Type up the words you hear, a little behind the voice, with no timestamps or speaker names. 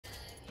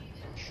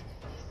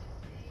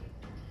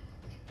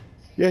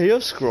Yeah, you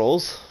have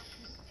scrolls.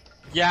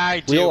 Yeah,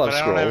 I do, We all but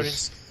have I don't have any.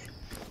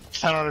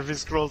 scrolls. I don't have any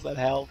scrolls that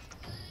help.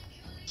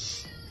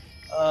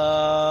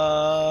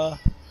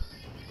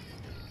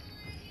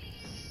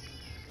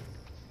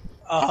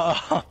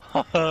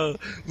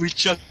 We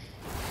chuck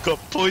a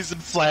poison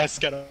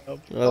flask at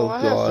him. Oh I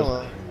have some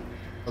god.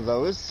 of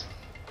those.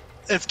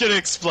 It's gonna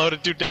explode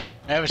and do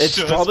damage It's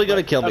to us. probably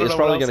gonna but kill I me. don't It's know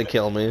probably what else gonna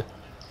kill me.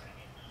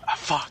 Ah,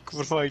 fuck,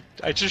 what if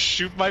I just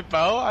shoot my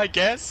bow, I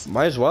guess?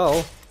 Might as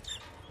well.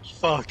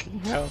 Fucking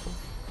hell.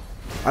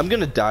 I'm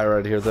gonna die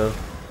right here though.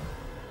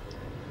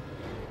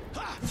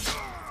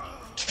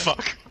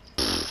 Fuck.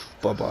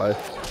 Bye bye.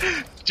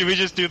 Do we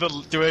just do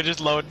I just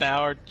load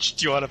now, or do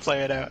you want to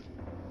play it out?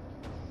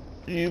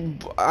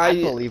 I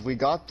believe we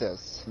got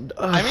this.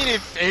 I mean,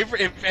 if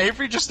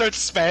Avery just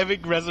starts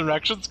spamming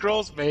resurrection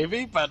scrolls,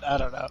 maybe, but I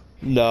don't know.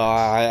 No,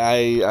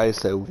 I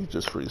say we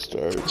just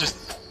restart.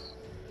 Just...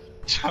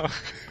 I'm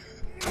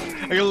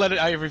gonna let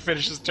Avery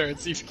finish his turn,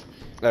 see if...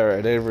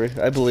 Alright, Avery,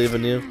 I believe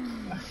in you.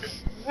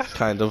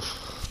 Kind of.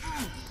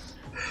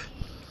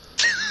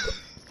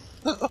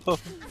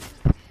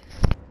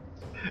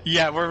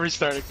 Yeah, we're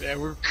restarting. Yeah,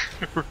 we're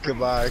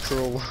Goodbye,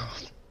 cruel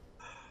world.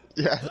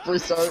 Yeah,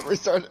 restart.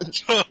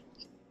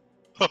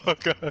 Oh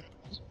god.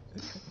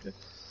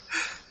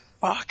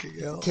 Fucking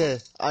hell. Okay,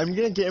 I'm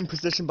gonna get in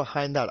position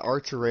behind that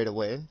archer right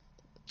away.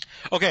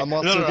 Okay, I'm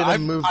also gonna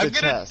move the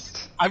gonna,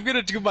 chest. I'm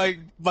gonna do my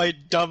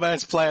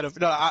dumbass plan of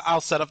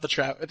I'll set up the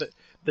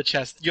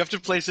chest. You have to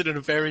place it in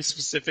a very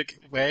specific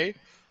way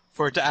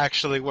for it to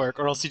actually work,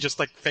 or else he just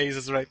like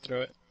phases right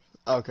through it.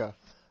 Okay.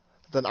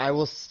 Then I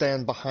will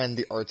stand behind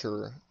the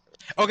archer.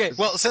 Okay,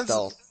 well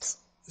Stealth.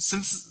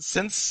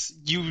 since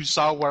you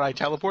saw where I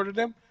teleported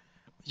him,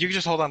 you can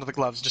just hold on to the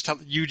gloves. Just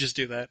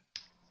do that.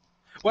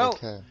 Well,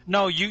 Okay.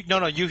 no,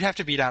 you have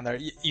to be down there.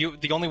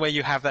 The only way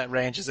you have that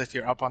range is if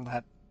you're up on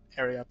that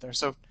area up there.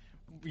 So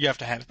you have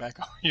to hand it back.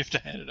 You have to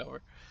hand it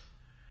over.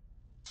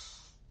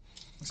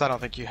 So I don't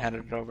think you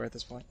handed it over at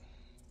this point,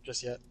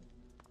 just yet.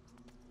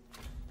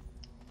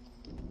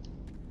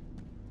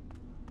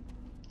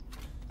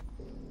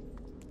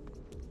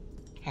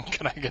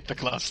 Can I get the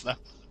gloves now?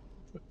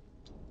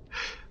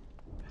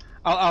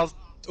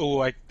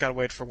 Oh, I gotta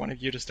wait for one of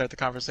you to start the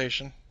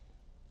conversation.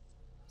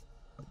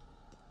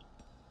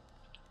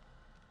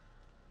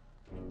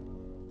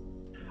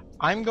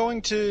 I'm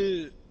going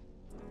to...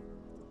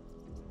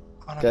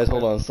 Guys,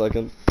 hold on a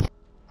second.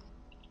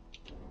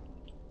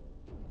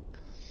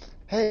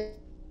 Hey,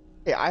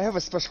 I have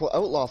a special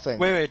outlaw thing.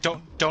 Wait,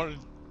 don't,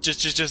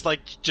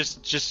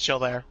 just chill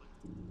there.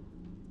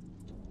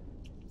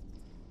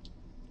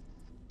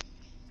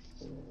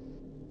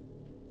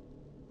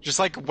 Just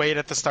like wait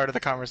at the start of the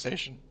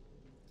conversation.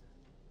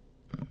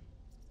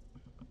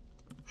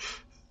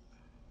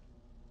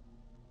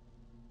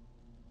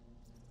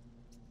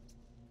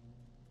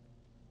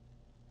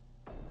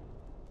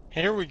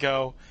 Here we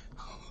go.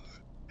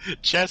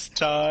 Chess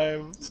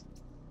time.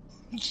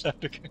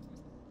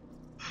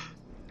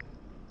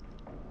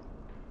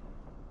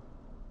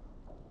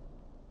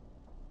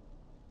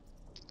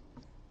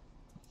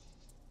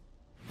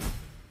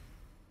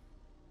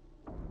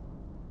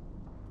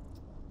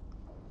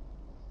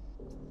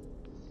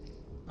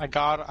 I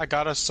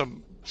got us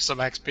some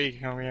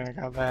XP. I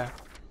got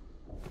that.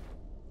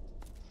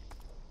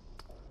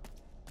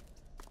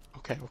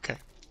 Okay.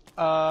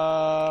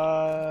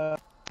 How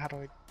do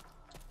I?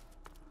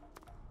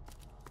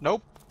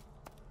 Nope.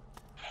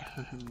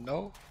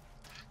 No.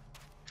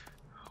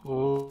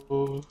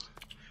 Ooh.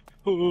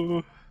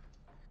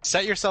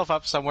 Set yourself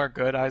up somewhere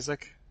good,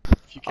 Isaac.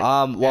 If you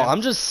can. Well,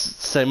 I'm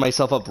just setting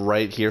myself up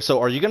right here. So,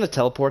 are you gonna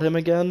teleport him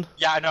again?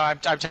 Yeah, no, I'm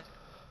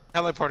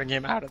teleporting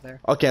him out of there.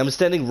 Okay, I'm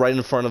standing right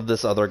in front of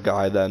this other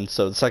guy then.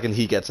 So the second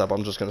he gets up,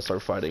 I'm just gonna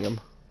start fighting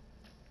him.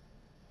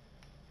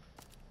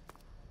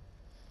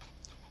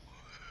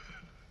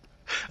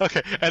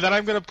 Okay, and then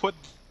I'm gonna put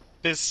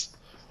this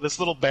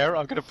little barrel.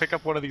 I'm gonna pick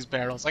up one of these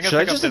barrels. I'm gonna Should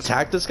I pick just up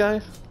attack this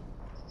guy?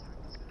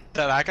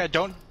 that guy.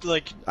 Don't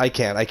like. I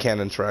can't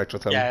interact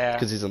with him Yeah.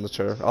 because he's in the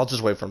chair. I'll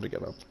just wait for him to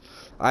get up.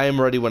 I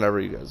am ready whenever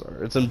you guys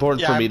are. It's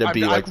important Yeah, for me to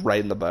be like I'm- right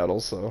in the battle,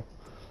 so.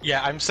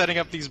 Yeah, I'm setting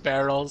up these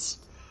barrels.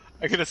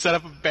 I'm gonna set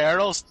up a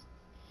barrel.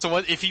 So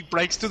what if he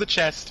breaks through the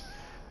chest?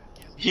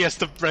 He has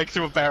to break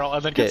through a barrel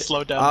and then get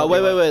slowed down.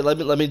 Wait.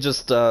 Let me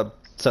just set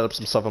up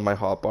some stuff on my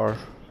hotbar.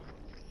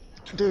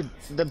 Dude,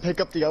 then pick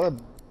up the other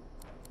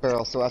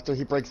barrel, so after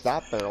he breaks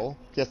that barrel,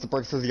 he has to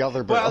break through the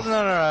other barrel.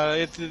 Well,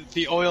 no.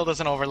 The oil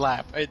doesn't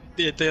overlap.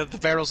 The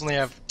barrels only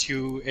have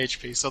 2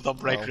 HP, so they'll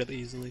break really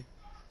easily.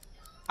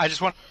 I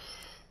just want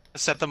to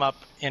set them up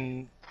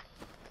in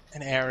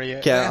an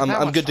area. Yeah,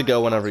 I'm good to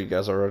go whenever you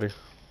guys are ready.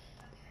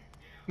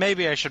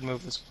 Maybe I should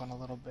move this one a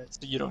little bit so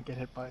you don't get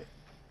hit by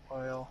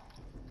oil.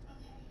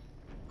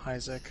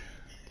 Isaac.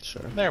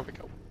 Sure. There we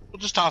go. We'll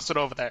just toss it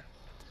over there.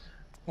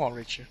 Won't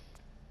reach you.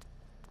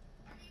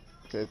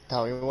 Okay,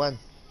 tell me when.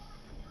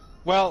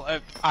 Well,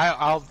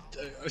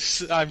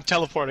 I'm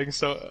teleporting,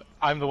 so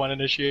I'm the one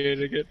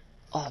initiating it.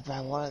 Oh, but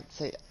I want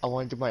to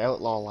do my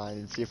outlaw line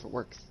and see if it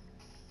works.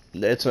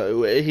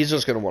 He's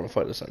just gonna want to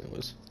fight us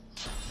anyways.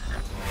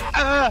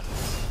 Ah!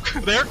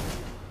 There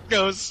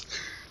goes.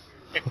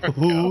 There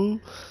we go.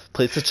 Ooh,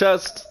 place the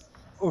chest.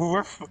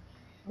 We're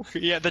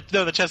yeah, the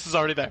chest is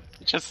already there.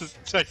 The chest is,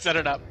 I set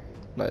it up.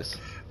 Nice.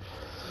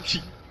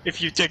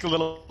 If you take a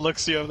little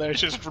look-see over there,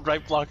 it's just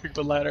right blocking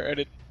the ladder, and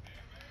it...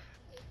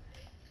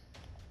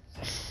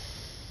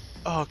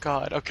 Oh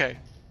god, okay.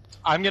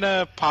 I'm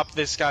gonna pop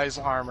this guy's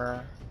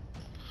armor.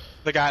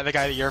 The guy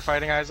that you're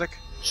fighting, Isaac?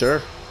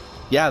 Sure.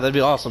 Yeah, that'd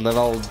be awesome. Then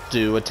I'll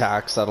do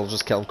attacks that'll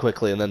just kill him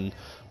quickly, and then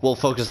we'll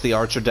focus the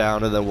archer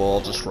down, and then we'll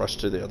all just rush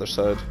to the other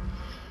side.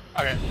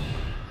 Okay.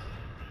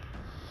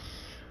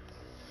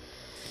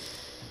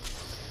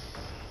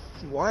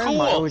 Why Cool,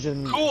 am I always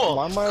in? cool,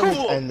 Why am I always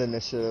cool. end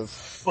initiative?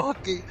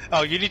 Fucking...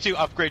 Oh, you need to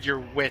upgrade your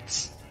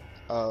wits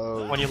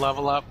Oh. when you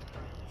level up.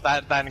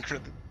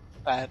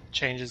 That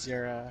changes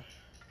your,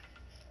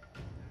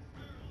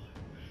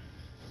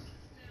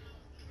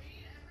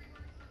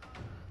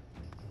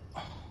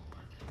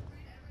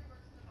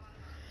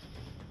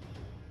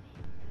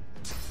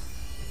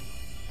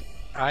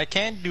 I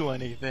can't do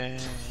anything.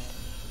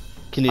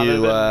 Can Other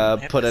you than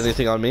hit put this.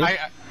 anything on me? No,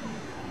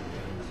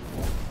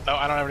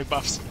 I don't have any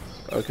buffs.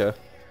 Okay.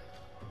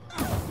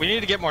 We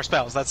need to get more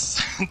spells.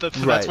 That's that's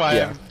Right, why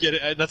yeah. I'm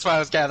getting. That's why I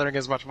was gathering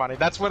as much money.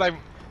 That's what I'm.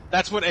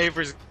 That's what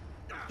Avery's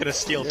gonna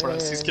steal for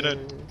us. He's gonna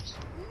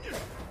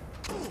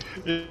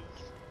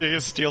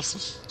steal some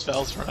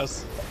spells for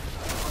us,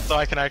 so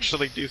I can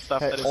actually do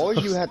stuff Hey, that is. all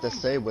you had to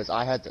say was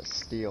I had to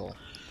steal.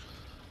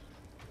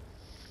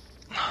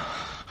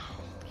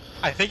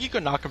 I think you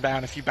could knock him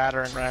down if you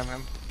batter and ram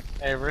him,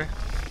 Avery.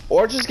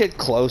 Or just get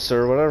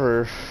closer,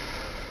 whatever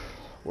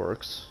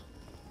works.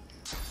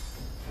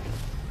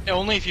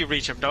 Only if you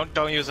reach him.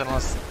 Don't use it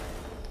unless.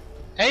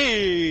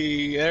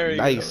 Hey, there he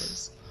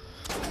Nice.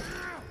 goes.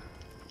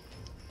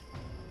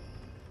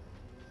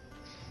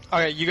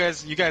 Okay, you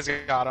guys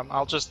got him.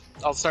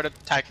 I'll start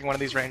attacking one of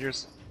these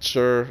rangers.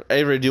 Sure.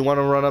 Avery, do you want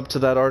to run up to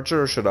that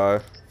archer, or should I?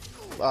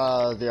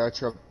 The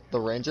archer, the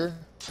ranger.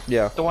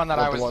 Yeah. The one that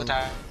Oh, I the was one-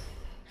 attacking.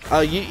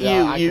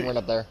 Yeah, I can run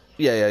up there.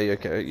 Yeah,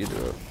 okay, you do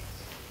it.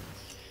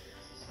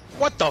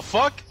 What the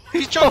fuck?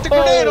 He chucked a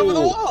grenade over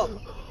the wall.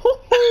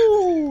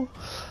 Hoo-hoo!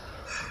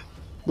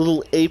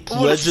 Little ape What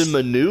a legend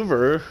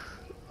maneuver.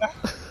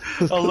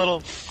 A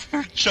little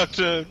chucked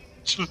a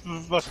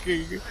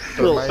fucking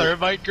Thermite.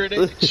 thermite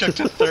grenade.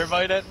 Chucked a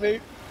thermite at me.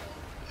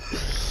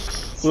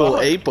 Little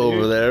Fuck, ape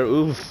over dude. there.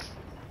 Oof.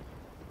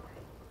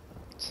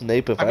 It's an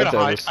ape if I'm I've gonna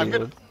ever hide. seen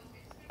one.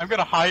 I'm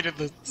gonna hide in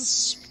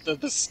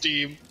the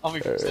steam. I'll be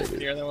Alrighty. sitting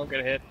here, then we'll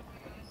get hit.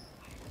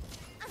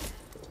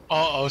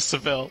 Uh oh,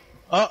 Seville.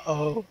 Uh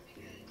oh.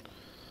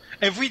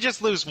 If we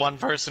just lose one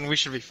person, we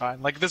should be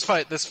fine. Like this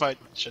fight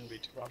shouldn't be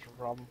too much of a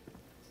problem.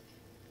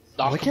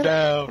 Knock him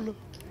down.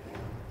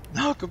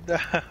 Knock him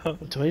down.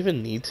 Do I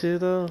even need to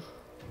though?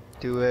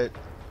 Do it.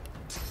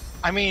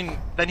 I mean,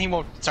 then he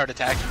won't start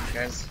attacking you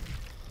guys.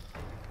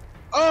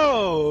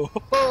 Oh!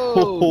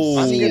 Oh.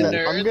 I'm See you, gonna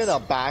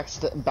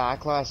nerds.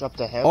 backlash up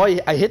to him. Oh,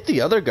 I hit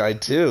the other guy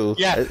too.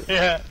 Yeah, I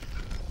yeah.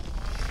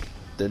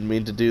 didn't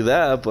mean to do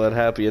that, but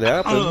happy it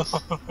happens.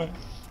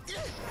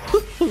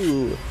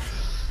 Ooh.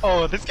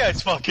 Oh, this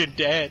guy's fucking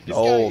dead. This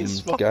Oh, guy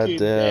is fucking goddamn.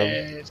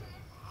 dead.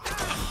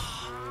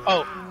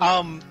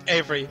 Oh,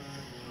 Avery,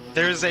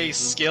 there's a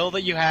skill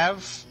that you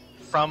have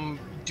from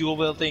dual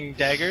wielding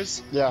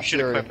daggers. Yeah, you should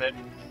Fury. equip it.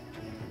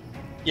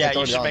 Yeah, It's you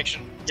already should on. make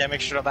sure. Yeah,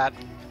 make sure of that.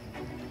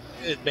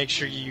 Make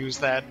sure you use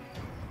that.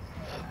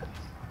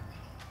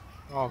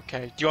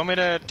 Okay. Do you want me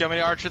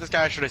to archer this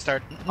guy, or should I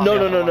start? On the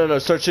other one? No.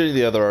 Start shooting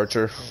the other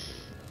archer.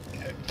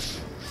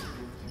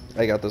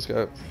 I got this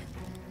guy.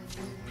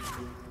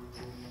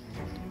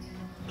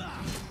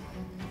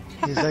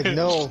 He's like,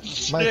 no,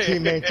 my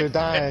teammates are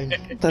dying.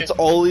 That's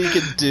all he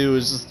can do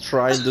is just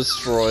try and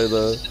destroy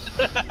the.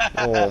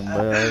 Oh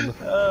man.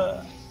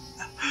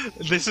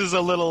 This is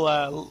a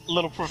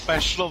little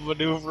professional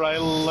maneuver I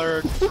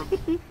learned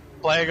from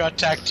playing on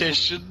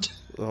Tactician.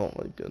 Oh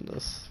my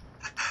goodness.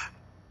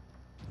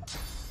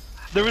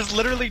 There was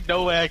literally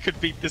no way I could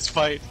beat this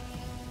fight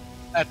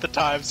at the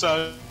time, so I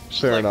was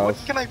just Fair like, enough.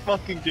 what can I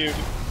fucking do?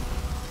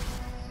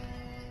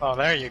 Oh,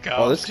 there you go.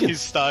 Oh, this He's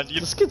gets stunned.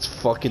 This kid's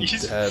fucking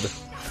He's- dead.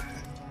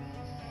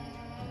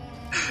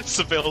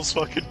 Seville's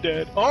fucking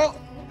dead. Oh!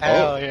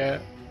 Hell yeah.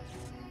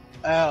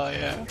 Hell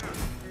yeah.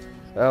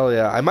 Hell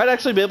yeah! I might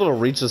actually be able to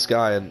reach this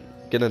guy and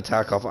get an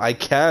attack off. I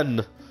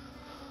can.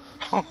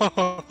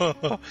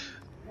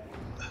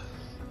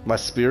 My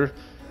spear.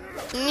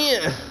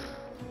 Yeah.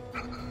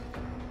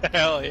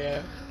 Hell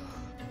yeah.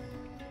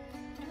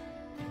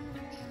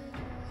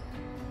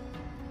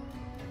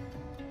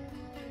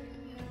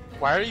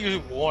 Why are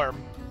you warm?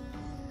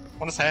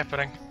 What is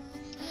happening?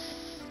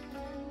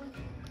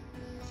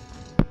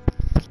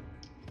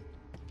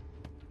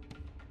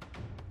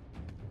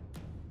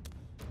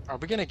 Are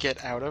we gonna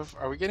get out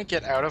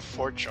of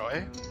Fort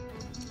Joy?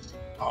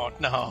 Oh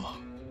no.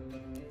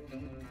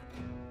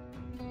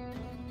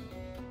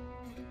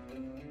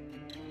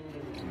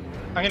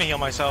 I'm gonna heal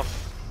myself.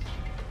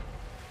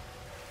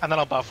 And then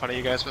I'll buff one of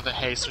you guys with a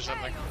haste or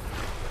something.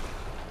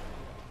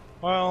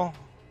 Well,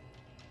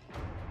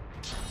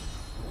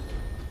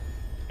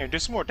 Here, do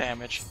some more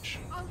damage.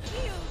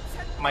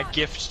 My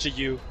gift to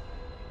you.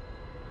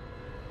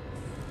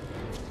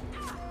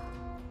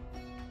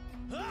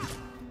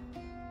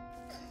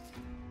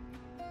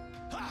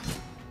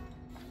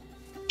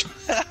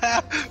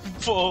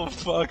 Oh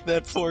fuck,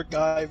 that poor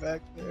guy back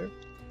there.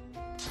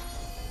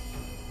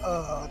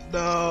 Oh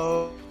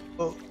no.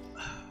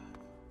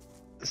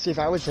 See, if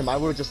I was him, I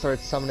would've just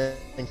started summoning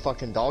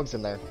fucking dogs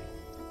in there.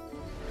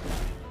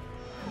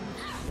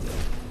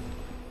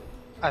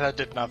 That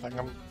did nothing,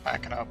 I'm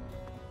backing up.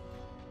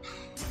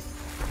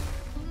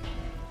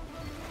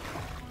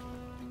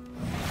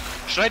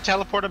 Should I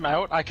teleport him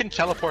out? I can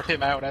teleport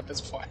him out at this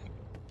point.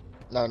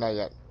 No, not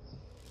yet.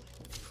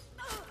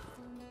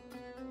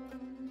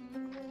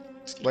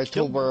 Wait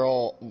till we're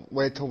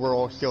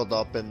all healed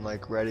up and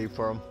like ready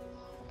for him.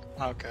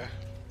 Okay.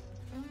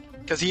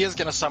 Because he is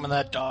gonna summon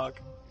that dog.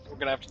 We're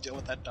gonna have to deal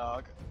with that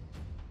dog.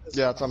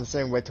 Yeah, that's what I'm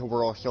saying. Wait till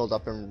we're all healed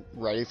up and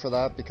ready for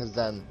that, because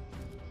then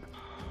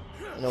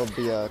it'll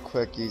be a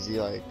quick, easy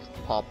like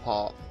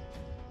pop.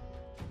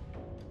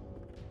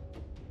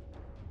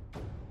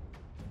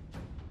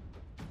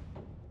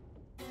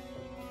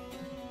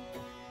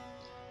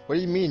 What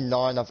do you mean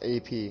not enough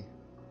AP? Too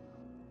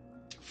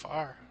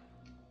far.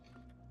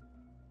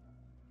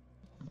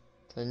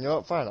 Then you know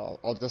what? Fine.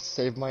 I'll just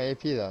save my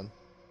AP then.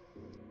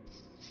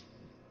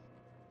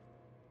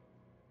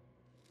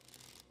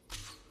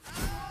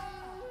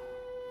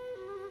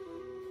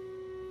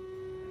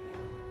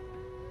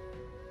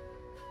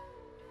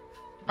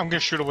 I'm gonna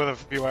shoot him with a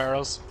few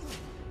arrows.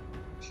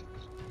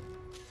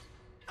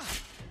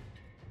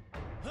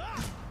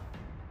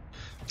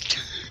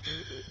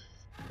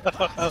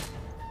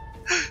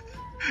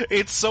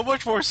 It's so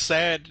much more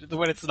sad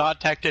when it's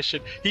not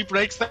tactician. He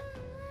breaks that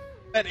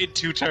in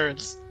 2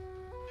 turns.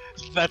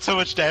 That's how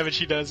much damage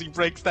he does. He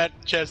breaks that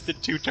chest in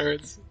 2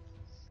 turns.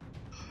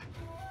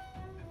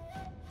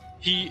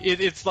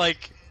 It's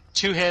like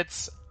 2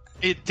 hits.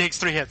 It takes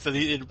 3 hits and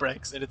it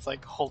breaks, and it's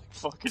like, holy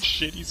fucking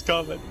shit, he's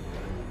coming.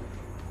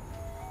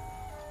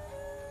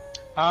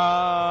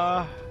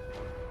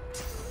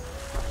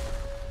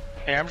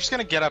 Hey, I'm just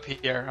gonna get up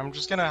here. I'm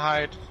just gonna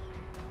hide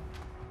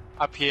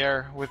up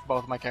here with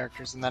both my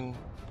characters, and then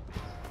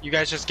you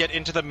guys just get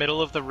into the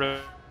middle of the room,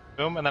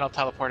 and then I'll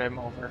teleport him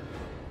over.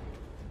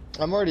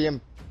 I'm already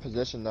in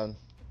position then,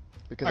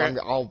 because Okay.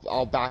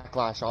 I'll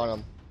backlash on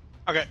him.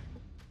 Okay.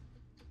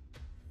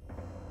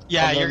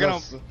 Yeah, And you're then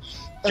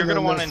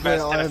gonna want to this way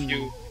invest in a I'm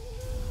few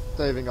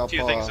saving up.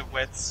 things of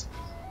wits.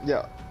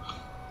 Yeah.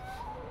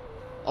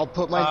 I'll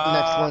put my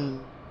next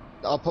one.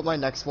 I'll put my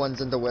next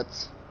ones into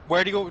wits.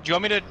 Where do you go? Do you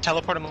want me to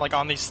teleport him like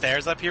on these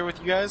stairs up here with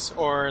you guys,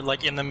 or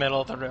like in the middle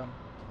of the room?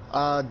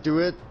 Do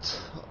it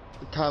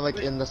kind of like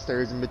in the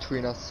stairs in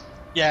between us.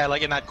 Yeah,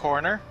 like in that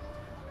corner.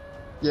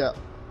 Yeah.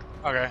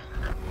 Okay.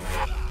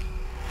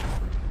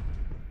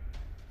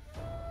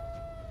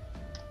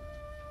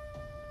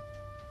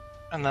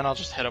 And then I'll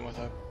just hit him with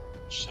an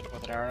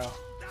arrow.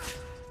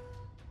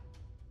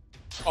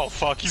 Oh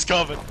fuck, he's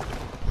coming.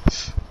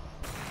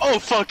 Oh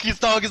fuck, his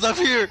dog is up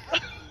here.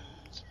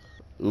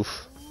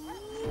 Oof.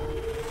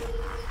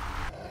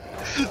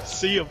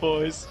 See ya,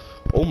 boys.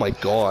 Oh my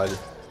god.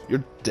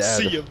 You're dead.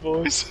 See ya,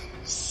 boys.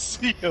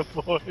 See ya,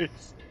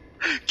 boys.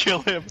 Kill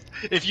him.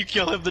 If you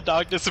kill him, the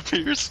dog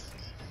disappears.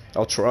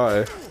 I'll try.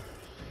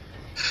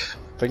 If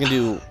I can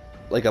do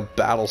like a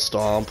battle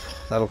stomp,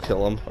 that'll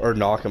kill him. Or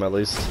knock him at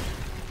least.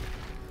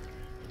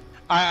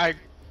 I'm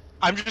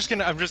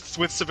just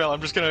with Seville,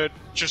 I'm just gonna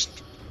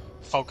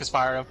focus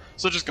fire him.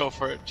 So just go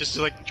for it. Just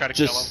to like try to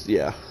kill him.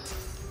 Yeah.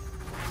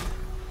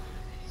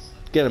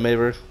 Get him,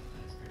 Avery.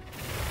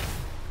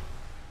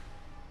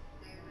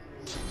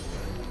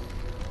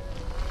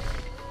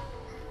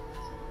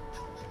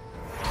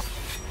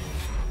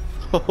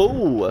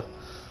 Oh!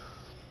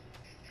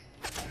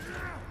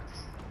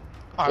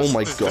 Oh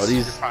my god,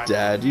 he's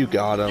dead. You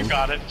got him. You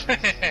got it.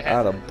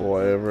 Atta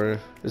boy, Avery.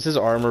 Is his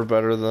armor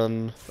better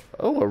than...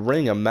 Oh, a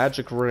ring, a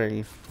magic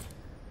ring.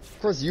 Of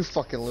course, you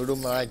fucking loot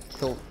him, and I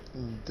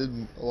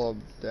did a lot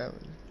of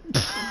damage.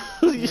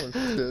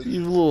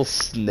 You little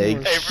snake.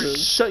 Avery.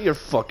 Shut your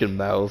fucking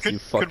mouth, you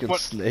fucking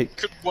snake.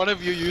 Could one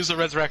of you use a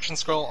resurrection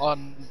scroll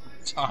on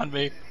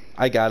me?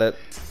 I got it.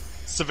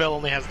 Seville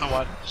only has the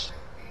one.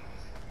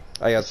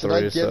 I got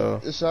 3, so...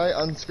 Should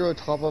I unscrew the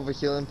top of a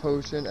healing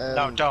potion and...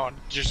 No, don't.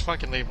 Just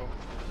fucking leave him.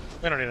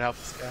 We don't need to help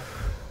this guy.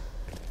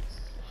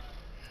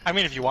 I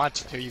mean, if you want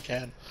to, you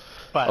can.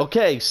 But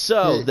Okay,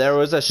 so there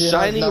was a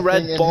shiny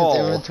red in ball.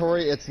 his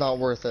inventory, it's not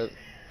worth it.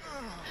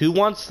 Who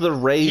wants the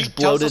Ray's He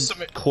tells us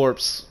bloated some-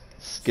 corpse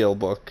skill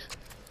book?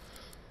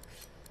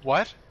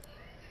 what?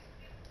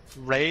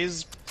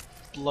 Raise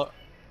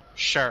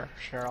Sure,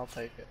 I'll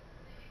take it.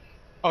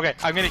 Okay,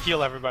 I'm gonna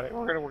heal everybody.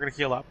 We're gonna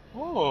heal up.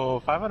 Oh,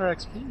 500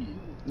 XP.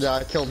 Yeah,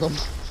 I killed him.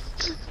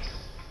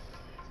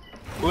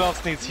 Who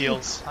else needs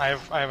heals? I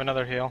have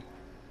another heal.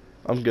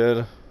 I'm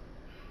good.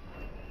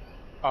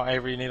 Oh,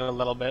 Avery, you need a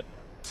little bit.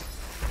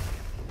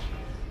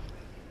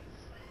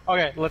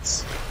 Okay,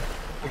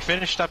 we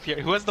finished up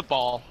here. Who has the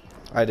ball?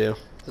 I do.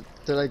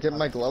 Did I get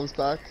my gloves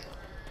back?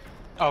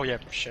 Oh yeah,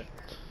 shit.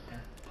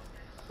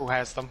 Who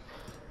has them?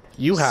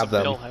 You have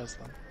them. Bill has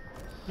them.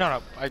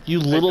 No. You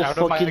little out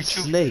of my fucking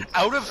two- snake.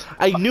 Out of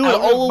I knew it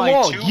out all of my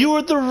along. two- You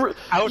were the.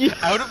 out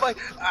of my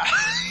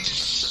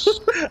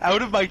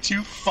out of my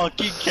two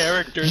fucking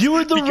characters. You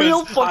were the because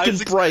real fucking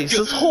Isaac's- Bryce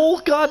this whole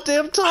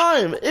goddamn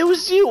time. It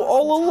was you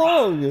all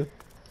along.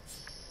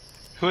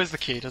 Who has the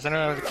key? Does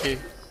anyone have the key?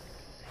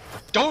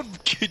 Don't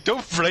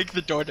break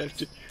the door. Did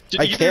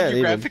I either can't of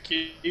you grab even. the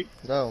key?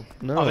 No.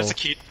 No. Oh, there's a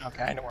key.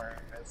 Okay, I know where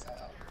it is.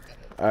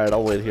 Alright,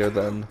 I'll wait here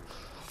then.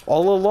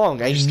 All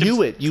along, I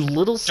knew it. You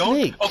little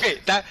snake. Okay,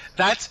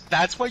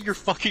 that's why your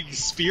fucking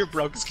spear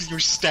broke. Is because you were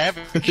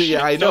stabbing. Yeah,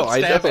 shit. I know. Don't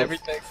stab I know.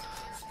 everything.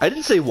 I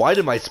didn't say why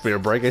did my spear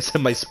break. I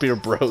said my spear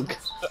broke.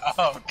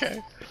 Oh, okay.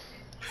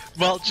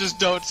 Well, just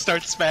don't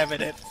start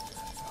spamming it.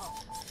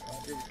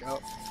 Oh, here we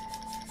go.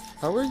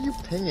 How are you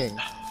pinging?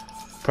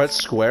 Press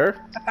square.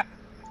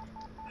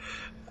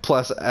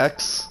 Plus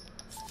X.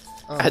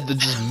 Oh. I had to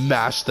just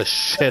mash the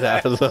shit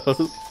out of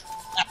those.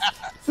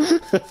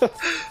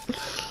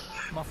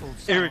 Muffled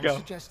Here we sounds go.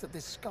 suggest that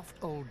this scuffed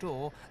old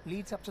door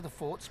leads up to the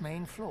fort's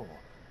main floor.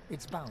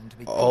 It's bound to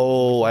be.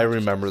 Oh, I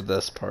remember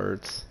this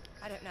part.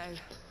 I don't know.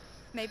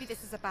 Maybe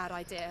this is a bad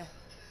idea.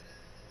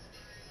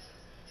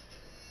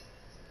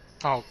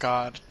 Oh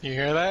god, you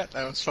hear that?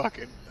 That was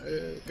fucking. All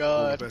the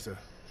God. better.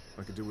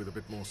 I could do with a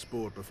bit more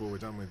sport before we're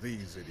done with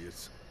these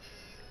idiots.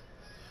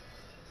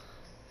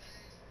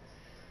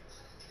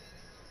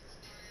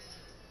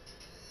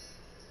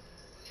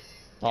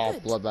 Oh,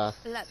 Good. bloodbath.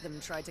 Let them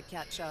try to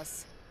catch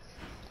us.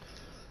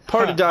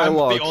 Party I'm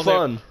dialogue, the only-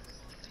 fun.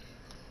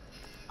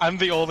 I'm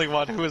the only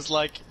one who is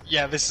like,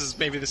 yeah, this is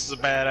a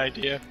bad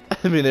idea.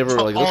 I mean, they were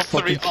like, All let's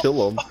three- fucking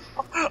kill him.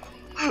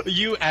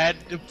 You and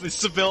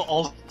Seville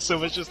also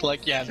was just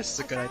like, yeah, this is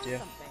a good idea.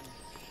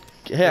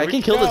 Hey, I we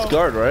can kill this go.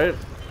 guard, right?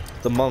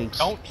 The monks.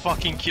 Don't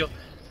fucking kill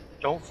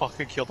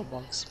the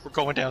monks. We're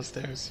going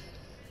downstairs.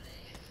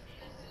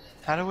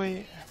 How do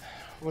we?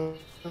 What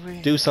do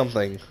we? Do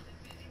something.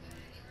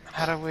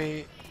 How do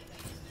we?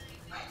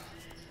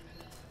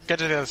 Get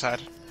to the other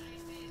side.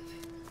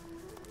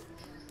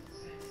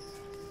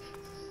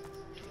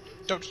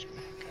 Don't.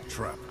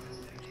 Trap.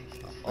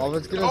 I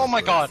was gonna. Oh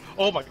my god!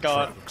 Oh my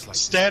god!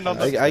 Stand on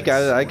the. I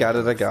got it, I got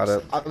it, I got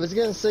it. I was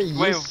gonna say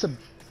Wait.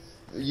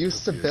 use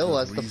Sibyl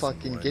as the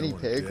fucking guinea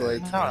pig.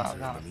 Like,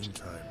 No.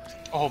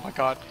 Oh my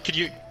god! Could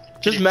you?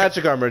 Just you-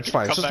 magic armor, it's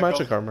fine. come It's just back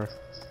magic over? armor.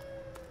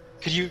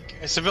 Could you?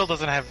 Seville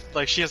doesn't have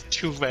like she has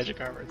 2 magic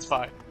armor. It's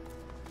fine.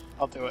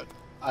 I'll do it.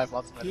 I have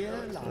lots of magic Here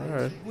armor. lies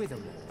Alright.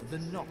 Withermore the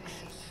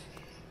Noxious.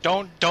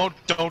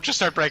 Don't just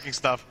start breaking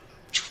stuff.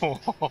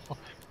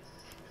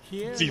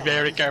 Here Be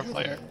very lies careful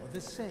here. Withermore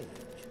the Sage.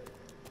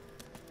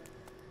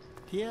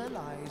 Here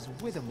lies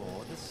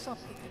Withermore the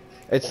Supplicant.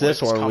 It's Oh,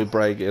 this it's one we come-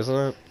 break, isn't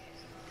it?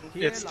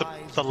 Here It's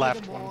lies the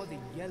left Withermore one.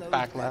 the Yellow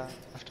Back Panther.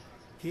 left.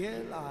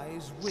 Here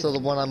lies So the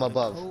one I'm Withermore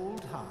above.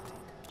 cold-hearted.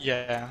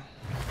 Yeah.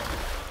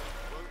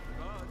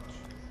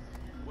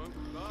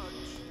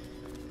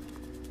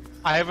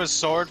 I have a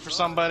sword for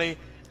somebody,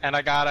 and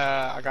I got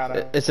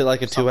a. Is it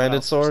like a someone two-handed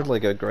else or sword? something.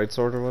 Like a great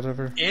sword or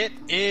whatever? It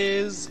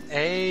is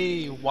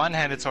a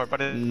one-handed sword, but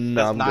it's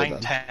No, I'm good 9,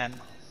 then.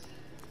 10.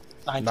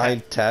 9,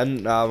 9, 10.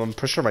 10? I'm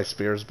pretty sure my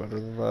spear is better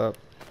than that.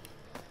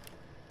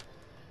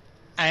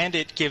 And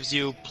it gives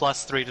you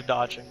 +3 to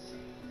dodging.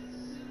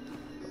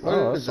 what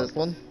Oh, is that's this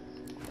one?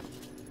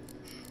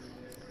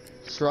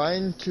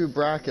 Shrine to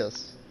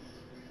Brachus.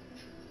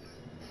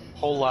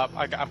 Hold up,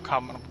 I'm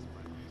coming.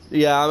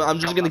 Yeah, I'm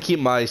just gonna keep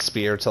my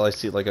spear till I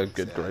see like a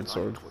good great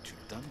sword. What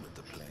you've done with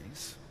the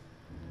place.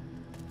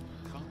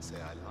 Can't say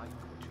I like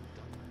what you've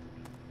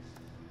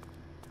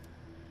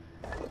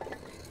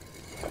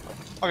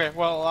done. Okay,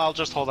 well, I'll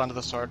just hold on to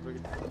the sword. We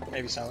can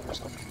maybe sell it or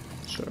something.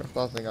 Sure.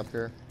 Nothing up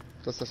here.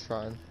 Just a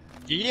shrine.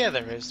 Yeah,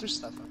 there is. There's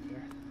stuff up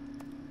here.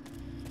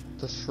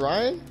 The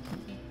shrine?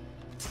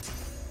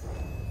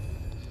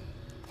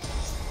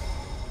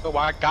 Oh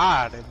my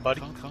god,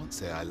 buddy. Can't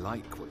say I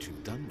like what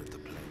you've done with the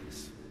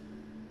place.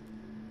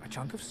 A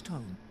chunk of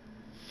stone.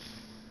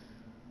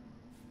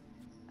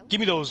 Give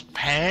me those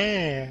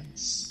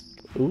pants.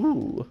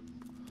 Ooh.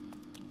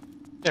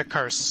 They're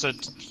cursed, so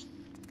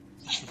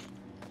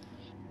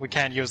we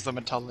can't use them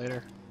until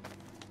later.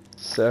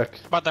 Sick.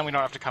 But then we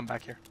don't have to come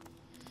back here.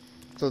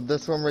 So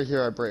this one right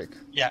here I break.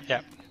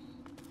 Yeah.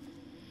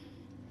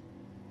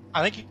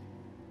 I think you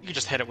can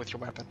just hit it with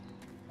your weapon.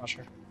 Not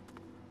sure.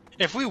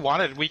 If we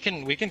wanted, we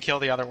can kill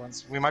the other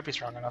ones. We might be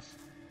strong enough.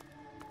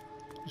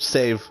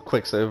 Save.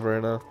 Quick save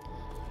right now.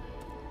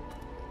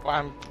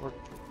 Well, we're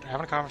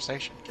having a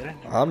conversation. Get in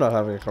here. I'm not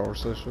having a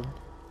conversation.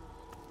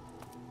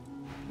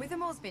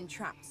 Withermore's been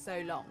trapped so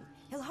long,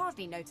 he'll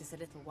hardly notice a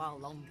little while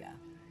longer.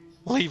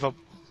 Leave him.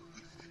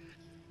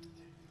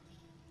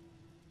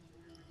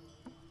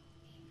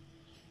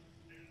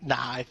 Nah,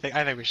 I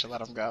think we should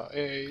let him go.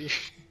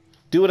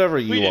 Do whatever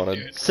We you didn't want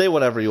do to. it. Say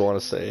whatever you want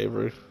to say,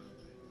 Avery.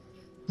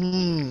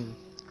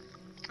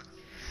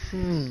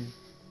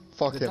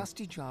 Fuck The him.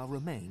 dusty jar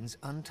remains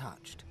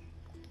untouched.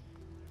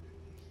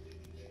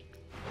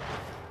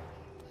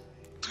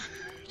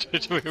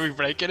 Are we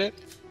breaking it?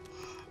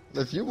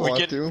 If you We want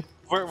get- to.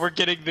 we're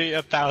getting the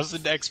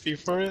 1,000 XP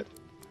for it.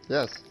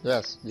 Yes,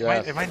 yes,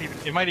 yes.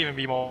 It might even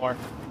be more.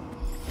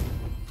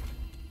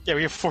 Yeah,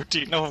 we have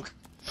 14. No.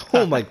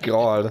 Oh my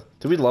god.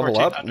 Did we level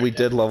up? 1400, We yeah.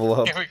 did level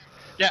up.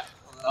 Yeah,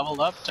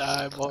 level up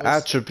time, boys.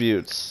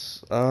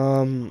 Attributes.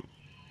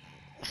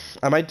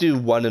 I might do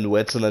one in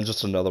wits and then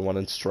just another one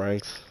in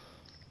strength.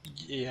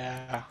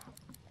 Yeah.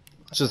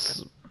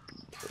 Just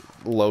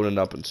loading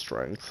up in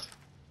strength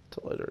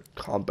to later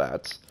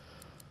combat.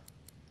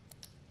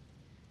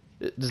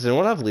 Does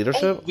anyone have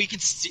leadership? Oh, we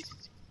could see.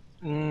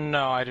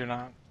 No, I do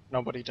not.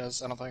 Nobody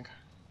does, I don't think.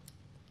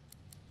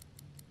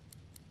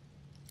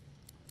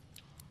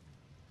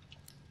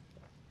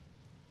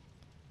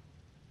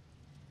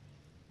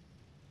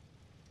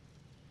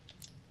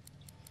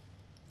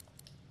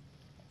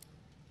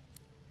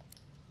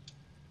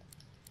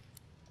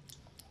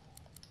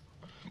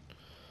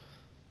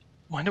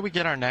 When do we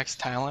get our next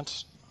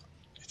talent?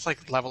 It's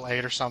like level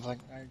 8 or something.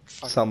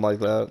 Something like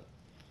that.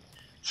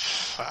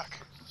 Fuck.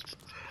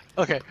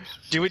 Okay.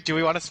 Do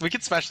we want to? We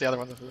can smash the other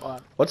one if we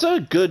want. What's a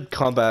good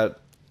combat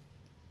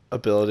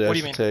ability What I do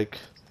you should mean? take?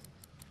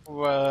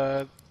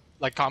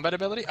 Like combat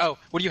ability? Oh,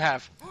 what do you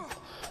have?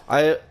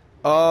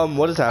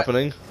 What is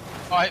happening?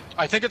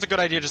 I think it's a good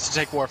idea just to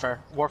take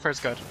warfare. Warfare's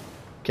good.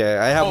 Okay,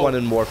 I have Oh, one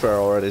in warfare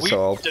already, We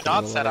so I'll did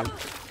not set up.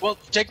 Well,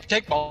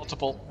 take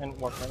multiple in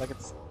warfare. Like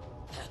it's.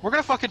 We're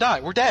gonna fucking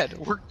die. We're dead.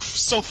 We're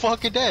so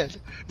fucking dead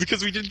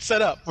because we didn't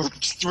set up. We're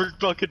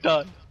fucking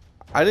done.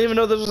 I didn't even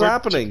know this was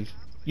happening.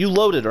 You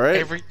loaded,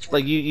 right?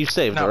 Like you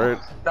saved, No, right?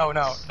 no.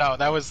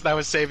 That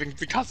was saving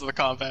because of the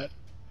combat.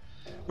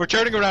 We're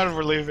turning around and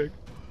we're leaving.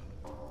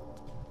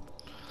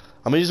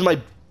 I'm using my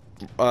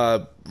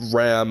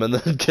RAM and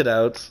then get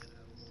out.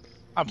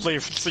 I'm leaving.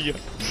 See you.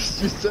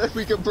 You said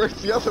we could break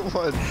the other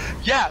one.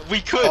 Yeah,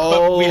 we could,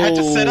 but we had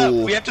to set up.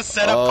 We have to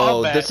set up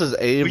combat. Oh, this is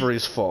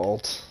Avery's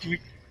fault.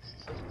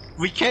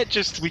 We can't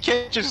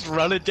just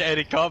run into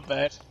any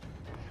combat.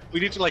 We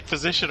need to like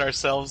position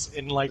ourselves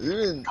in like You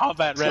didn't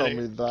combat tell ready.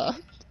 me that.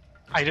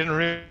 I didn't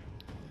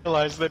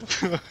realize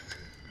that.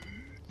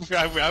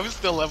 I was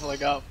still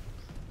leveling up.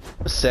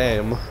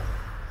 Same.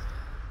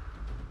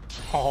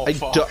 Oh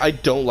fuck. I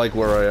don't like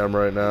where I am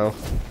right now.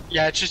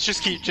 Yeah,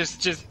 just keep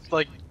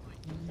like.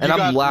 And you I'm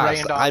got last.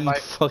 rained on I'm by-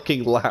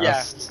 fucking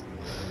last.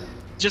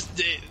 Just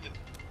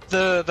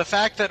the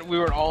fact that we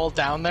were all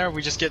down there,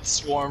 we just get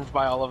swarmed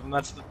by all of them.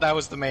 That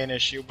was the main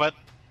issue. But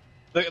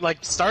like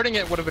starting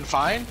it would have been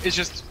fine. It's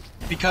just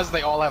because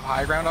they all have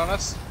high ground on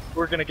us,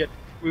 we would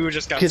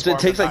just get. Because it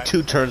takes like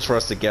 2 turns for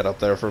us to get up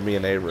there for me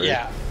and Avery.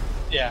 Yeah,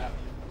 yeah.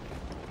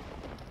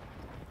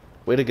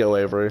 Way to go,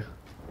 Avery.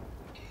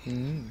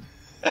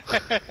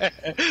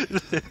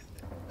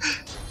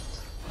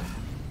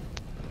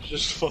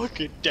 Just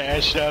fucking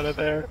dash out of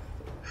there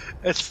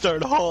and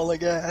start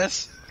hauling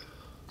ass.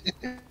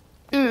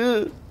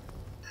 Oh,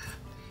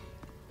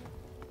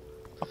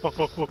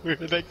 here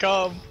they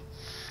come.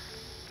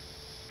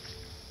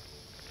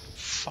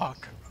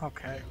 Fuck.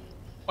 Okay.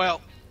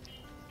 Well.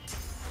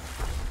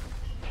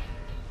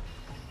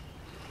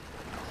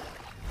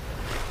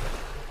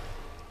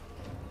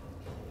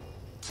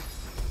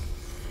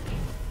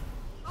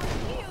 I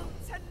yield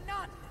to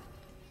none.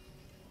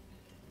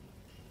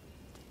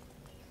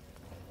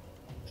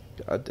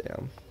 God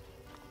damn.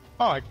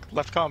 Oh, I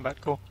left combat.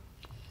 Cool.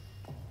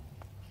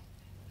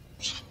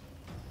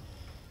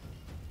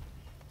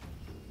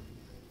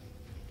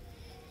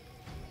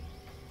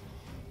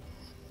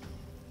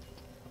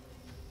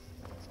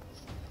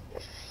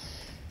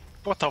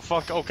 What the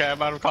fuck? Okay,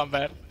 I'm out of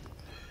combat.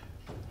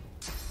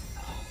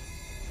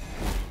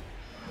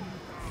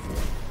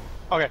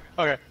 Okay,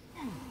 okay.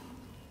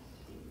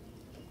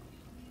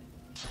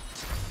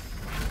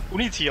 Who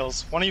needs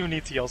heals? One of you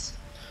needs heals.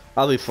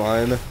 I'll be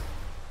fine.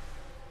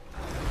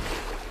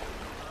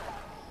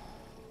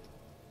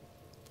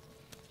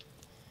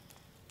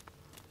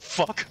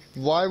 Fuck.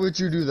 Why would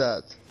you do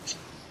that?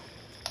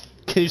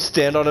 Can you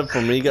stand on it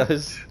for me,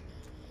 guys?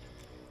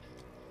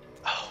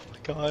 Oh my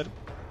god.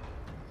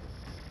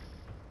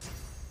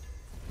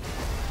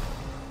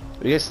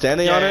 Are you guys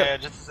standing on Yeah,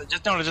 it?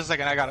 just no, just a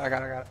second. I got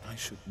it. I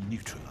should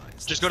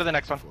neutralize. Just go to the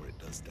next one. before it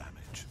does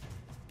damage.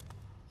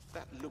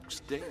 That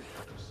looks dangerous.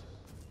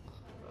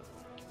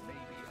 Maybe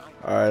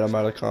I Alright, I'm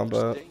out of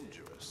combat.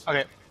 dangerous.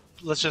 Okay,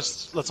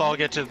 let's all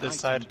get to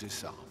this I can side.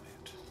 disarm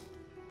it.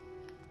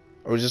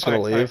 Are we just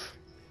gonna Okay, leave?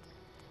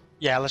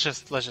 Yeah, let's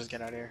just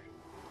get out of here.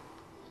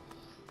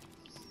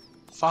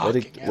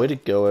 Way Fucking to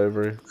go,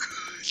 Avery.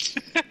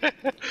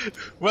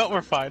 Well,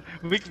 we're fine.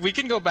 We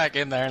can go back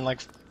in there and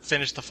like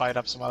finish the fight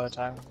up some other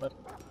time. But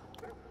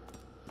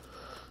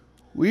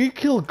We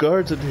kill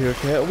guards in here,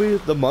 can't we?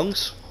 The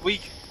monks?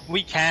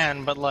 we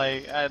can, but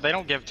like they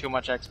don't give too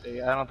much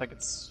XP. I don't think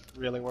it's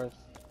really worth.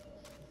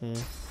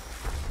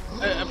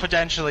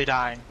 Potentially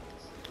dying.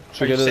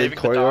 Should Are we you go to the saving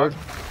the courtyard?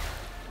 dog?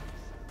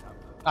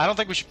 I don't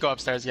think we should go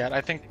upstairs yet. I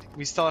think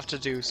we still have to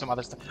do some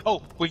other stuff.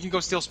 Oh, we can go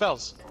steal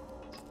spells.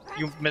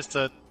 You missed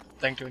the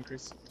thing to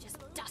increase. Just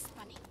dust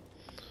bunny.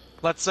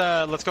 Let's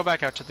go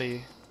back out to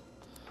the.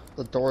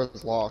 The door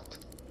is locked.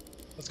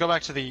 Let's go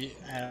back to the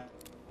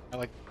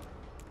Like,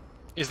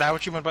 is that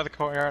what you meant by the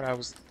courtyard?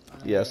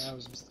 Yes.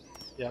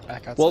 Yeah,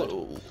 back outside.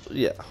 Well,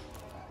 yeah.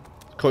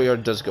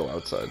 Courtyard does go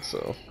outside,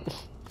 so.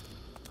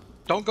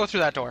 Don't go through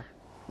that door.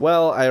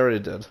 Well, I already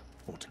did.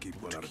 Ought to keep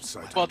well out of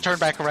sight. Well, turn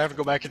back around and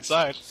go back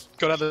inside.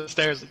 Go down the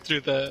stairs and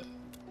through the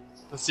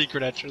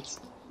secret entrance.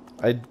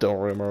 I don't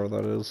remember what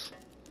that is.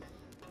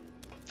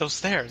 Those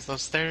stairs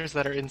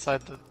that are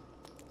inside the...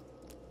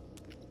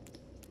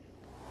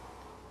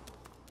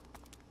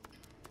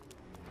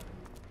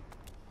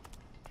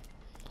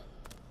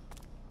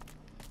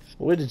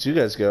 Where did you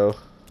guys go?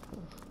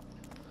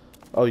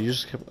 Oh, you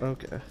just kept...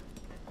 Okay.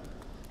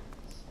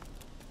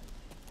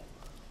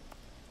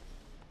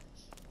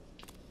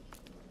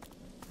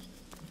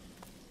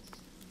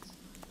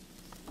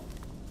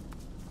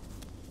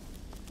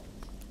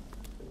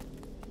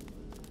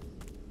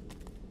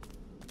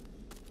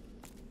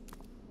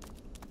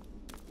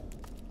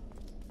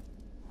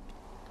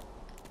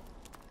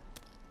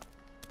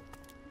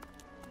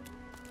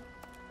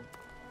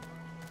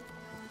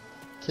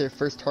 Okay,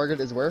 first target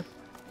is where?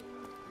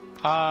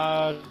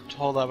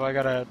 Hold up, I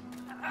gotta...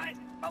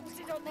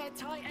 Bolted on there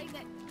tight, ain't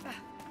it?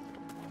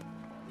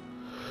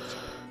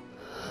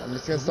 I'm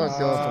just gonna start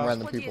stealing from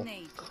random What do you people.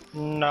 need?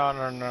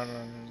 No.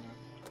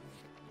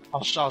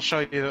 I'll show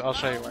you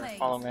where.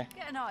 Follow me.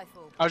 Get an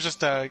eyeful. I was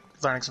just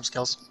learning some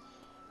skills.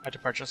 I had to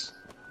purchase.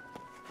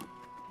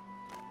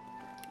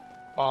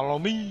 Follow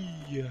me.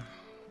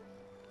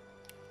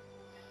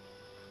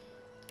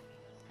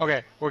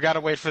 Okay, we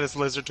gotta wait for this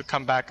lizard to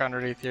come back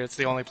underneath here. It's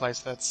the only place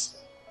that's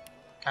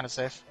kind of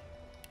safe.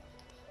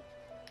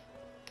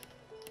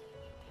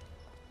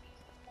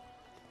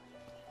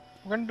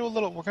 We're gonna do a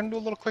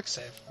little quick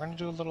save. We're gonna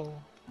do a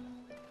little.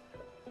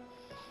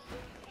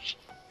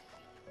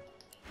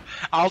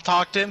 I'll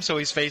talk to him so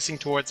he's facing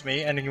towards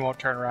me and he won't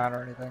turn around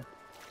or anything.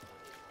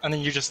 And then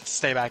you just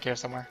stay back here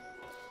somewhere.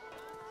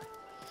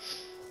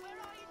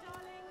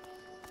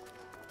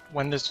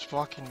 When this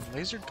fucking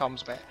lizard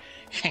comes back.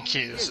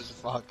 You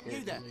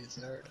fucking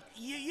lizard.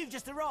 You've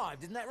just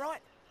arrived, isn't that right?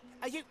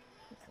 Are you...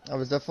 I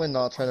was definitely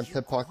not trying to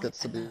pickpocket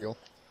Sabil.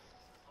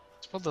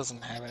 This build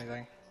doesn't have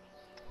anything.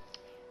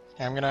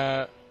 Okay, I'm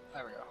gonna...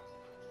 There we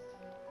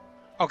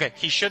go. Okay,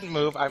 he shouldn't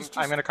move.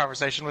 I'm in a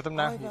conversation with him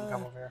now. He can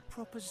come over here.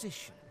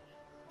 Proposition.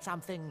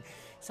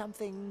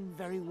 Something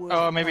very worth.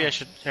 Oh, maybe I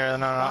should... Here,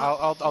 no,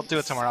 I'll do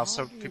it somewhere else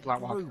so people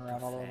aren't walking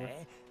around all over.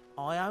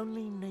 I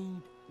only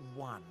need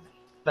one.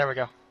 There we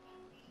go.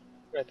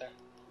 Right there.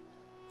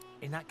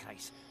 In that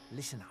case,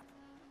 listen up.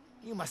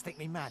 You must think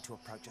me mad to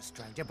approach a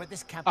stranger, but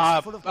this camp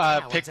is full of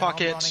cowards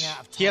pickpocket. and I'm running out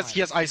of time. He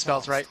has ice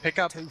spells, right? Pick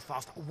up. Too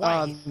fast.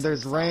 Way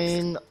There's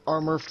rain,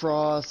 armor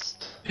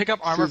frost, Pick up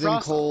armor freezing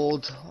frost.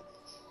 cold,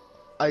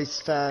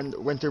 ice fan,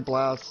 winter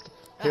blast,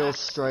 hail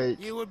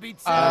strike, You would be and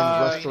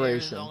as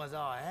restoration. long as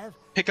I have.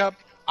 Pick up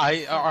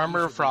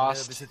armor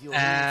frost,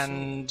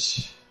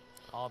 and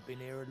I've been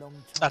here a long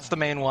time. that's the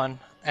main one.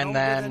 And Longer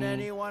than then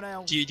anyone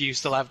else. do you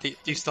still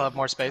have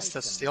more space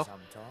to steal?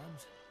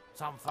 Sometimes.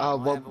 Some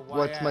folk might have a way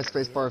What's my out of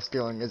space here. bar of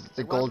stealing? Is it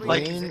the It won't gold be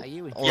rain?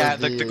 easy. Or Yeah,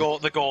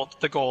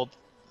 the gold.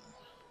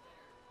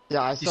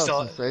 Yeah, I still still-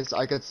 have some space.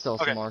 I could still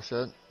Okay. some more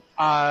shit.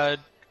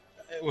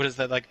 What is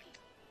that like?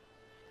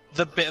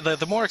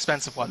 The more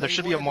expensive one. There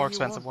should be a more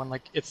expensive one.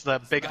 Like it's the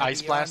big Maybe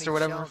ice the blast or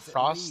only whatever, chance at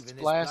frost leaving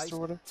this blast place. or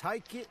whatever.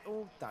 Take it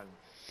or don't.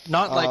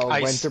 Not like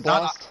ice. Winter not-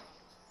 blast?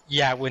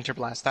 yeah, winter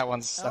blast. That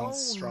one's Oh,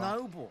 strong.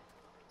 noble.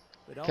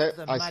 But 'Kay,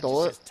 after the I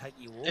stole magicians take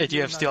you all, Do you have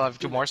you'll still know have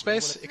the more bullet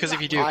space? will Because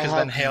if you do, I because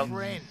then have-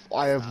 hail,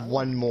 I have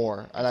one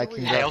more, and I can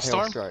get hail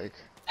Hailstorm? strike.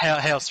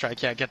 hail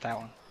strike. Yeah, get that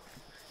one.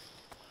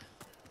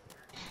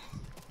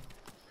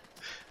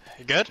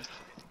 You good?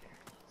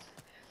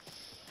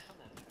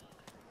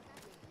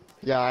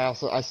 Yeah,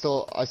 I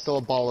stole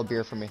a bottle of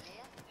beer from me.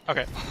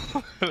 Okay.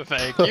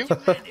 Thank you.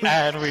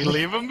 And we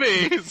leave him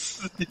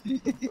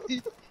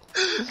be.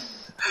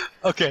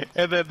 Okay,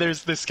 and then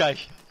there's this guy.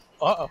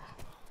 Uh-oh.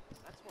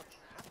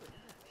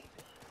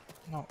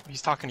 No,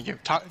 he's talking to you.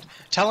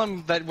 Tell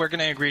him that we're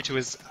gonna agree to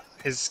his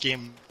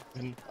scheme,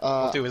 and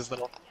we'll do his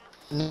little...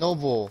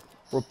 Noble,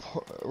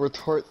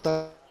 retort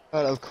that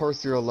of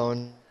course you're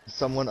alone.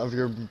 Someone of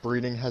your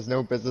breeding has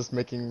no business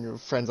making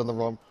friends on the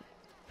wrong...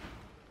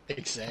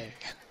 Exactly.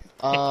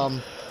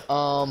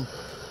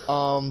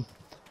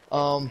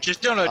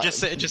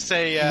 Just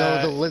say.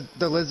 No,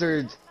 the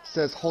lizard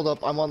says, "Hold up,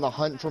 I'm on the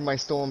hunt for my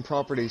stolen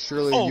property.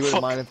 Surely you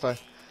wouldn't mind if I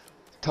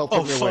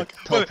teleport me away."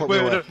 Teleport me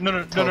away.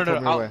 No.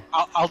 Teleport me away.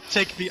 I'll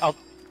take the.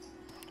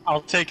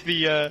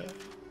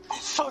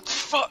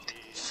 Fuck.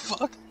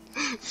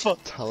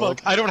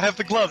 I don't have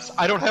the gloves.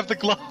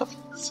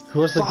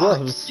 Who has the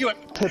gloves? You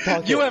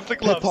Pickpocket. you have the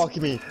gloves.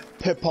 Pickpocket me.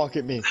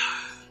 Pickpocket me.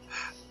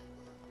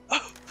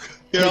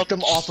 Here, Take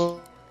them off of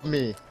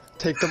me.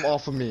 Take them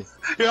off of me.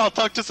 Here, I'll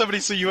talk to somebody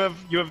so you have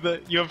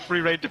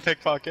free reign to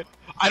pickpocket.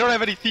 I don't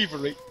have any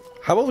thievery.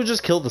 How about we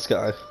just kill this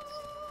guy?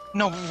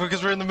 No,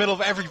 because we're in the middle of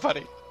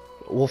everybody.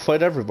 We'll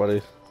fight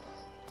everybody.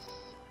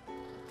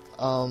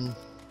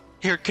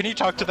 Here, can you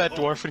talk to that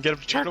dwarf and get him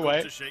to turn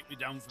away?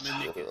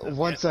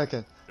 One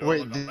second.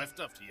 Wait,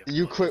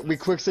 we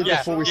quick save Yeah,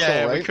 before we yeah, stall,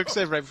 yeah, right? we quick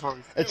save right before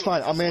we. It's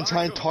fine. I'm gonna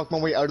try and talk my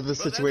way out of the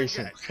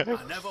situation. Okay. I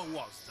never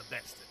was the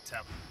best at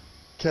telling.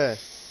 Okay.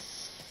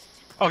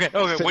 Okay.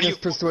 What do Fitness you?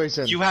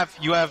 persuasion. You have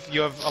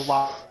a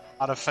lot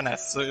of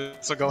finesse.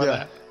 So go with Yeah.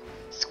 that.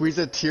 Squeeze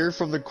a tear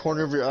from the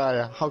corner of your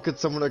eye. How could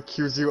someone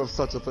accuse you of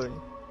such a thing?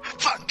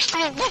 Fuck.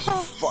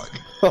 Fuck.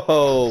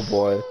 Oh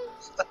boy.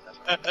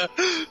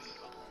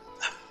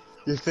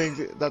 You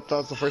think that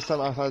that's the first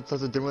time I've had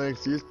such a dimly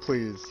excuse?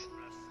 Please.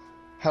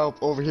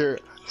 Help over here.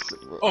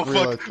 Oh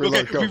Reload, fuck.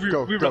 reload, Okay.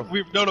 go. We run.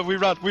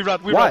 We run.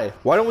 Why?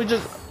 Why don't we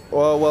just?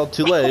 Well,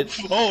 too late.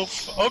 Oh.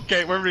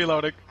 Okay. We're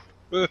reloading.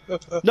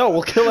 No,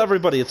 we'll kill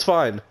everybody. It's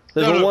fine.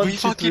 There's a 1, we 2,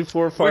 fucking- 3,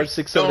 4, 5,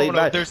 6, 7, 8,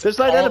 9. There's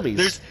 9 all-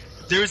 enemies.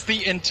 There's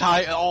the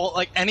entire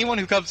anyone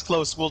who comes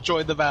close will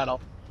join the battle.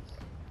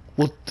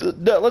 Well,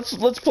 no,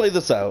 let's play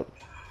this out.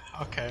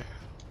 Okay.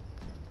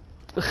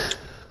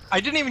 I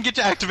didn't even get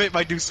to activate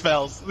my new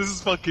spells. This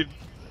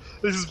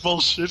is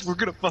bullshit. We're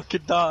gonna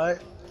fucking die.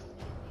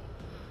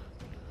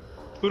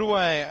 Who do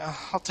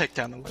I'll take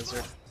down the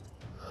lizard.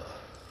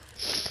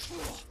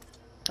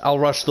 I'll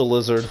rush the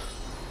lizard.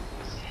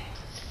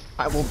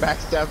 I will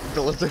backstab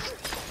the lizard.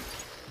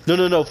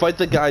 No. Fight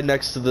the guy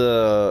next to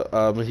the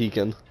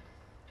Mohican.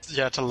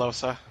 Yeah, to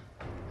Losa.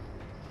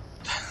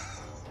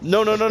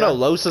 No.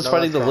 Los is No,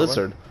 fighting that's the Robin.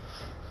 lizard.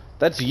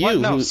 That's you. What?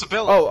 No, who...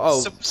 Sibylla.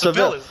 Oh, Sibylla.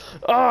 Sibylla.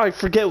 Oh, I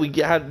forget we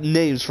had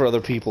names for other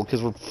people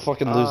because we're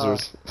fucking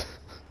losers.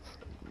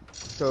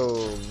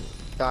 So,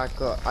 I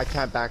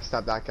can't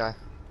backstab that guy.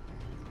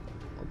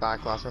 Or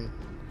backlash him.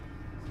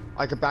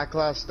 I could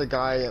backlash the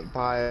guy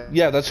by...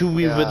 Yeah, that's who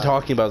we've been Yeah.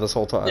 talking about this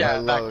whole time. Yeah.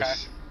 by that Loesch. guy.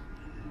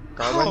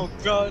 Garwin? Oh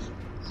god.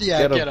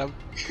 Yeah, Get get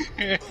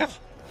him.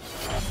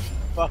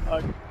 Fuck.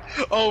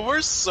 Oh,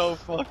 we're so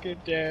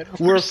fucking dead.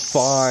 We're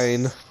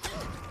fine.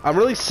 I'm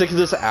really sick of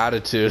this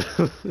attitude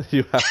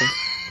you have.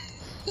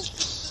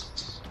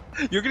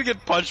 You're gonna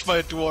get punched by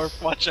a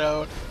dwarf. Watch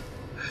out.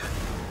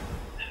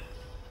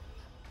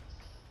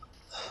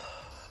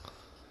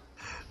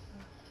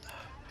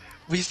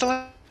 We still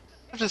have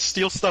to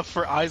steal stuff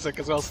for Isaac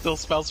as well. Steal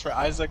spells for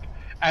Isaac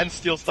and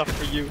steal stuff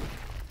for you,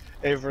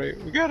 Avery.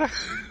 We gotta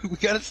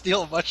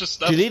steal a bunch of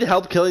stuff. Do you need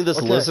help killing this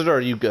Okay. lizard, or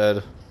are you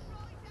good?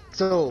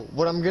 So,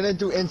 what I'm gonna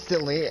do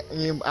instantly,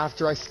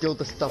 after I steal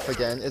the stuff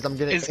again, is I'm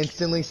gonna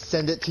instantly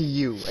send it to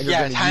you, and you're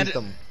gonna use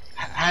them.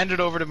 Hand it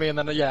over to me, and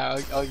then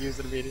I'll use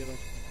it immediately.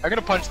 I'm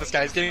gonna punch this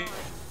guy. He's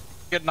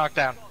getting knocked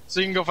down,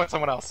 so you can go fight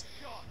someone else.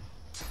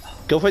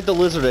 Go fight the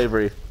lizard,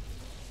 Avery.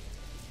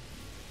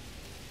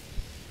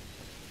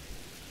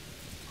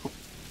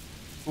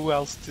 Who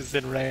else is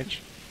in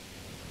range?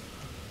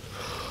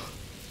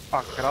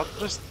 Fuck it, I'll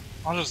just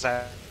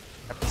zap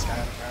this guy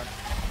on the ground.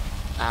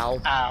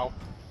 Ow. Ow.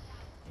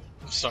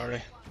 I'm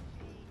sorry.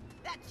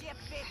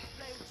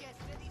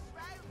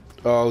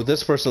 Oh,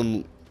 this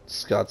person's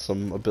got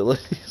some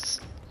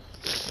abilities.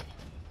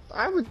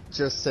 I would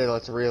just say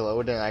let's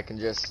reload and I can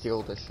just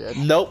steal the shit.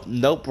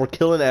 Nope, we're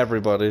killing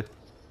everybody.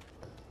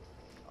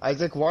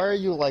 Isaac, why are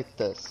you like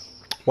this?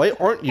 Why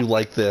aren't you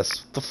like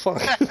this? The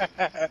fuck?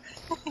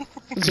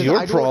 It's your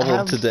I don't problem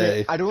have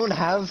today. I don't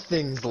have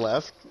things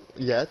left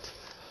yet.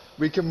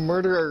 We can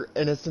murder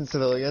innocent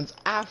civilians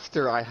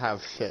after I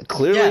have shit.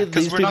 Clearly, Yeah, 'cause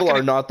these we're not people gonna-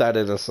 are not that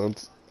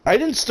innocent. I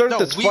didn't start No,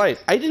 this we- fight.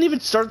 I didn't even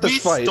start this We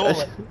fight. stole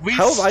it. We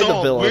How am I the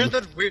stole.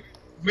 villain?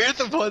 We're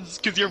the ones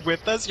because you're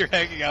with us. You're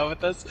hanging out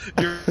with us.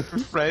 You're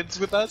friends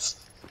with us.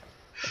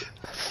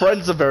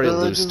 Friend's a very They're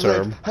loose just like,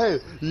 term. hey,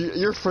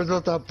 you're friends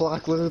with that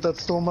black lizard that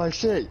stole my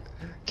shit.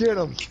 Get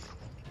him.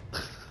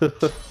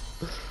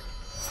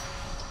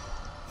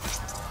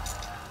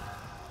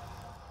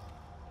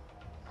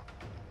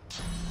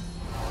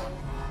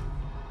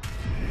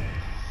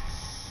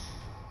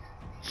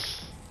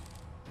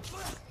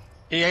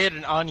 He ate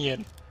an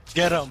onion.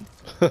 Get him.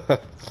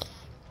 That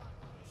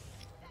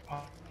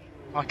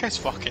guy's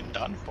fucking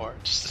done for.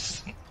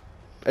 Just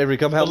Avery,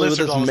 come help me with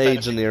lizard this almost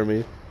mage dead. near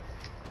me.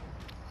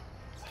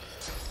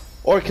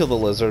 Or kill the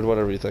lizard,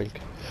 whatever you think.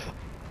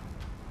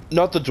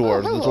 Not the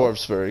dwarves. The hello.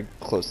 dwarves very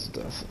close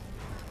to death.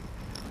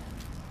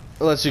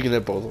 Unless you can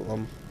hit both of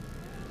them.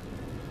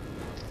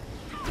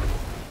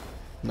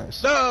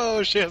 Nice.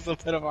 no, she has a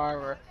bit of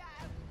armor.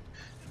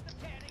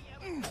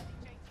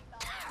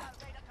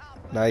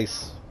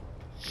 Nice.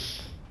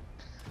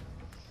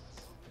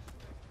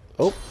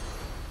 Oh,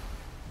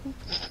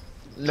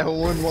 No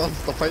one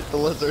wants to fight the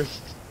lizard.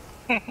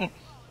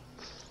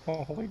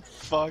 Holy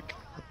fuck.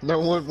 No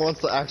one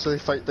wants to actually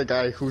fight the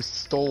guy who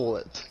stole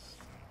it.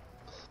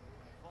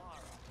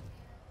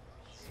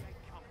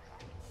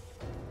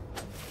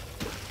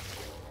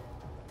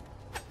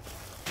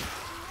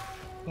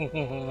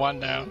 One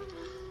down.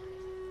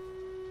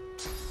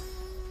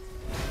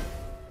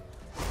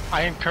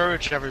 I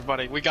encourage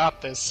everybody. We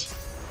got this.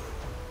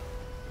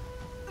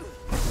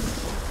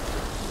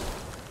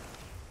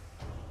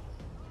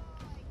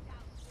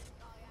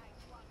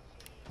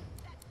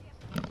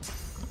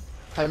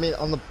 I mean,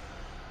 on the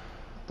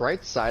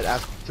bright side,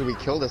 after we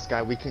kill this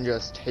guy, we can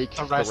just take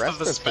The rest of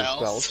the his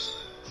spells.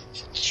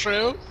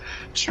 True,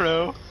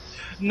 true.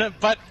 No,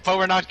 but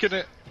we're not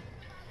gonna.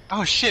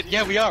 Oh shit!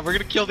 Yeah, we are. We're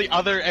gonna kill the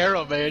other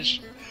arrow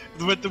mage,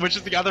 which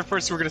is the other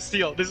person we're gonna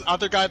steal. This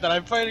other guy that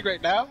I'm fighting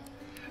right now.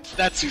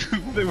 That's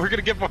who we're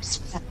gonna get more.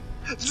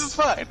 This is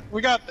fine.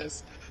 We got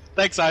this.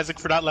 Thanks, Isaac,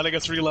 for not letting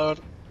us reload.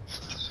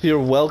 You're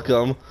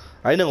welcome.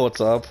 I know what's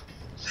up.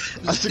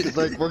 I think it's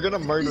like, we're gonna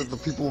murder the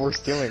people we're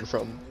stealing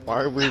from.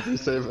 Why are we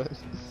resaving?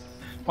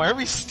 Why are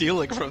we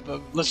stealing from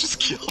them? Let's just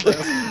kill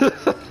them.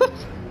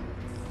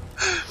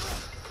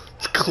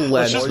 Cleanse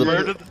Let's just them.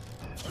 murder them.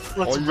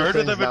 Let's All your murder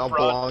things them now in broad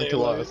belong to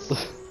daylight.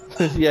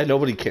 us. Yeah,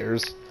 nobody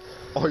cares.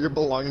 All your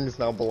belongings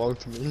now belong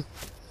to me.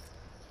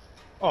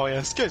 Oh yeah,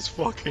 this guy's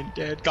fucking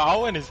dead.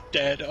 Gawain is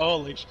dead.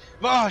 Holy sh...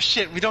 Oh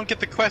shit, we don't get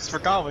the quest for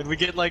Gawain. We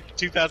get like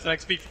 2,000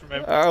 XP from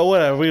him.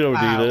 Whatever, we don't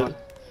Wow. need it.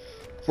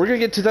 We're gonna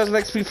get 2,000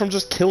 XP from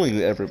just killing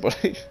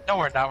everybody. No,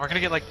 we're not. We're gonna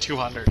get like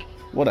 200.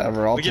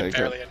 Whatever, I'll We get take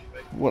barely it. anything.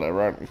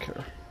 Whatever, I don't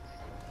care.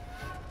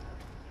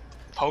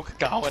 Poke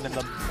Gawain in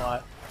the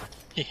butt.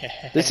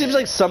 Yeah. This seems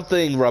like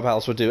something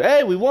Rubhouse would do.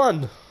 Hey, we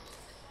won!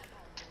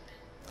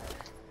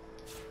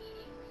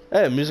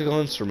 Hey, a musical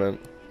instrument.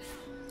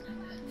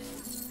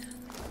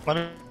 Let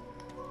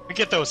me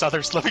get those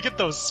others. Let me get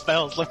those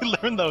spells. Let me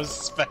learn those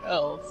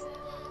spells.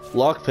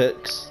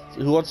 Lockpicks.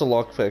 Who wants a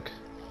lockpick?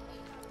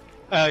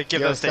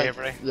 Give Yeah, those to thank-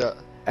 Avery. Yeah.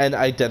 And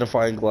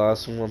identifying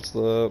glass. Who wants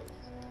the...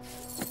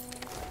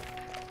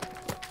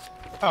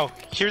 Oh,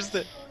 here's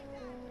the.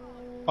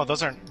 Oh,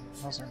 those aren't.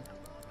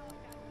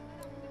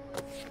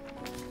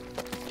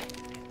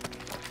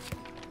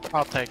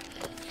 I'll take.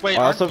 Wait,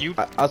 I aren't also, you?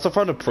 I also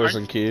found a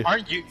prison key.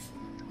 Aren't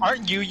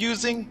you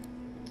using?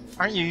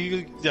 Aren't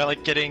you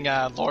like getting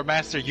Lore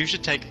Master? You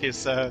should take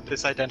this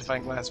this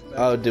identifying glass.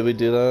 Oh, did we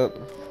do that?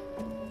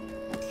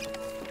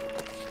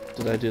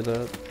 Did I do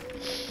that?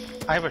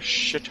 I have a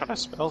shit ton of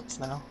spells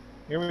now.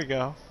 Here we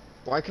go.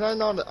 Why can I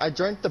not? I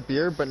drank the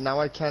beer, but now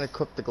I can't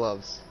equip the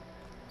gloves.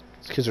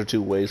 Because they're too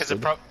Because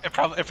wasted. it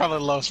probably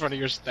lowers one of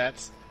your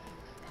stats.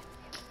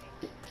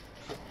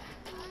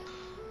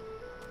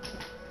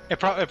 It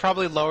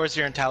probably lowers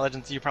your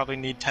intelligence. You probably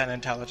need 10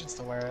 intelligence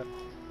to wear it.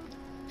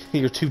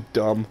 You're too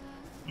dumb.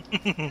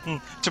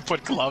 To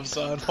put gloves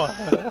on.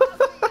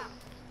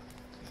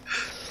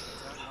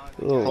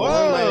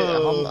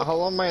 Oh. How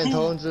long my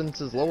intelligence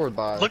is lowered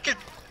by? Look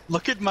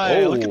at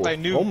my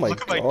new Oh my new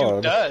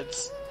God.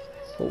 duds.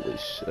 Holy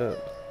shit.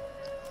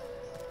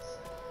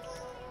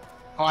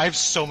 Oh, I have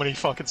so many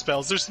fucking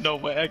spells. There's no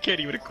way I can't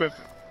even equip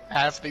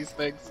half these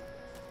things.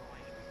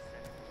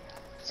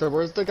 So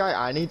where's the guy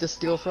I need to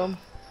steal from?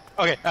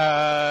 Okay,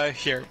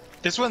 here.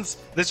 This one's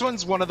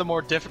one of the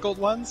more difficult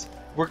ones.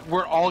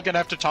 We're all gonna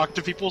have to talk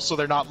to people so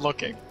they're not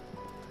looking.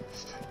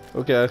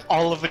 Okay.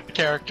 All of the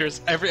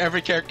characters,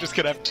 every character's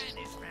gonna have to...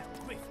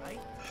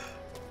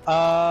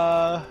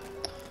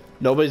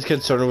 Nobody's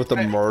concerned with the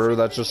murder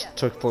that just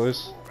took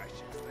place.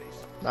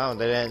 No,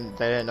 they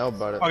didn't know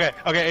about it.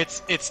 Okay,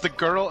 it's the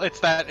girl, it's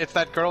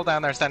that girl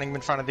down there standing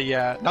in front of the,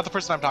 not the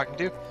person I'm talking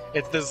to,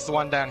 it's this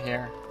one down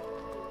here.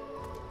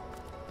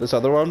 This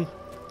other one?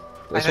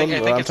 This I think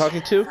one that I'm it's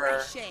talking to?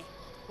 her.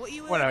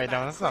 What no, wait,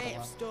 no, that's not the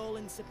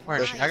one.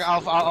 Where is she?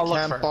 I'll look for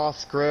Camp her.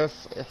 Boss Griff,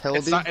 Hildy.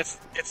 It's not,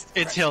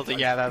 it's Hildy,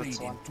 yeah, that's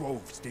the one.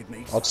 Dwarves did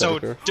me. I'll take So,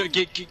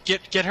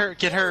 her.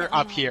 get her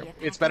up here.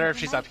 It's better if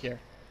she's up here.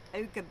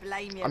 Who could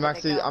blame you? I'm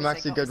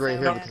actually good right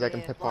here because I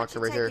can pickpocket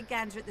right here.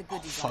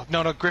 Fuck,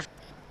 no, Griff.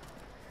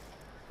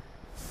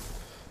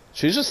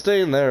 She's just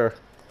staying there.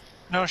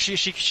 No,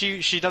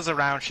 she does a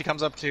round. She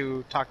comes up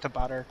to talk to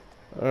Butter.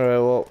 Alright,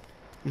 well...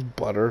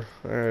 Butter.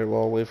 Alright,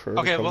 well, I'll wait for her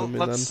Okay, to come well to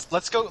me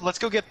let's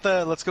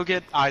go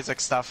get Isaac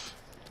stuff.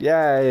 then.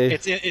 Yay!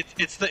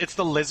 It's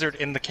the lizard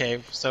in the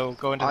cave. So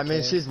go into the I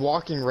mean, cave. she's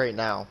walking right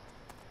now.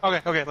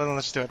 Okay,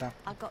 let's just do it now.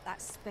 I got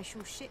that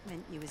special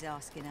shipment you was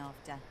asking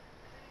after.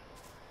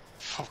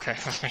 Okay,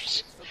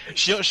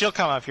 she'll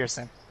come up here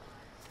soon.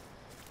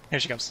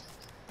 Here she comes.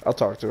 I'll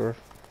talk to her.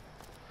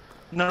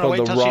 No, Oh, wait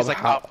the till she's Rob like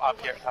Ho-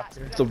 up here.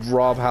 The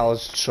Rob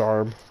Hallis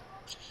charm.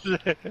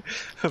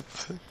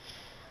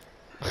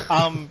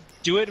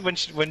 Do it when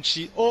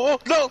she. Oh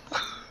no!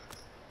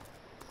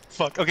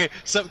 Fuck. Okay,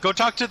 so go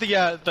talk to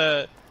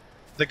the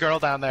girl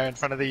down there in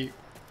front of the.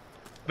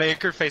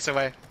 Make her face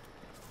away.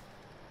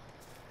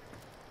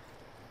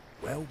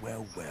 Well.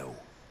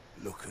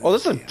 Look at Oh,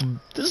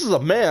 this is a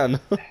man.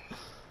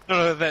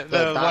 No,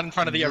 the one in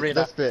front of the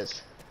arena. This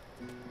bitch.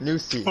 New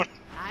seat.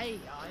 Hey,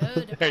 I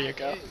heard There you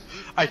go.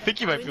 I think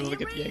you might be able to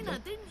get the angle.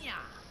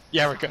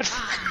 Yeah, we're good.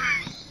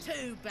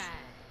 Too bad.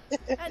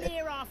 And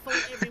here I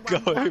thought everyone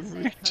Go won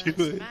Avery, their do first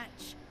it.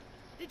 match.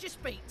 Did you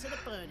speak to the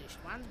burnished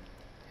one?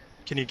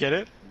 Can you get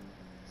it?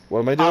 What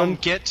am I doing?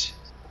 Get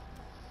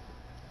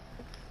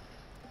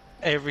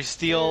Avery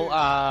Steel,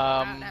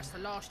 That's the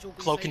last you'll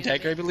be Cloak and seeing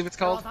Dagger, I of him. believe it's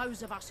There are called.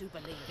 those of us who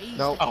believe he's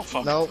No. Oh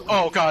fuck. No.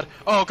 Oh god,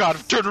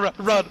 turn around,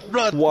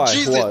 run! Why?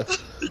 Jesus. What?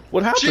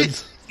 What happened?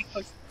 Jesus.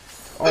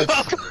 Oh,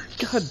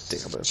 god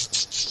damn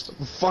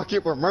it. Fuck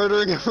it, we're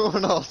murdering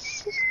everyone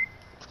else.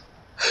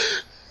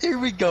 Here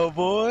we go,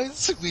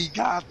 boys. We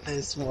got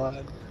this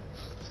one.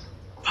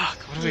 Fuck,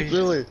 what do we...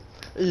 Really?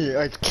 Yeah,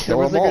 like, Kill there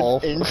was them like all.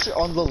 an inch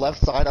on the left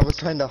side. I was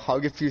trying to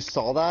hug if you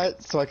saw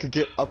that, so I could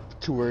get up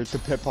to her to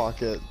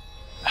pickpocket.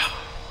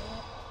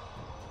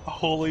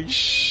 Holy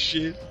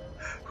shit.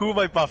 Who am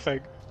I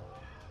buffing?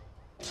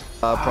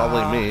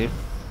 Probably me.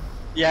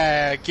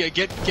 Yeah,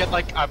 get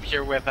like up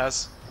here with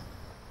us.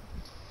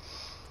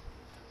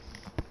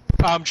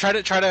 Try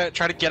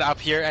to get up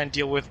here and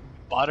deal with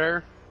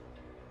Butter.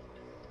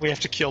 We have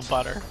to kill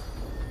Butter.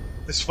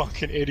 This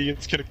fucking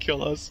idiot's gonna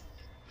kill us.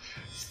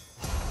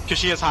 Cause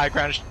she has high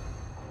ground.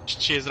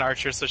 She is an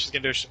archer, so she's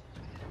gonna do.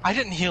 I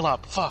didn't heal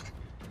up. Fuck.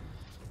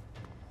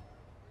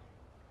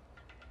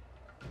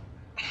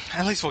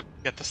 At least we'll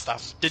get the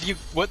stuff. Did you?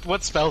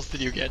 What spells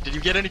did you get? Did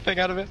you get anything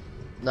out of it?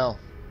 No.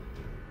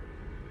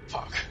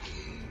 Fuck.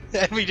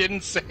 And we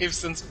didn't save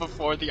since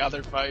before the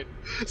other fight,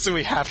 so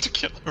we have to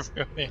kill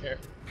everyone here.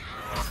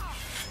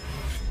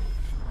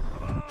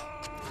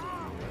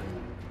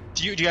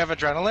 Do you have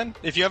adrenaline?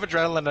 If you have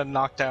adrenaline and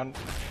knockdown.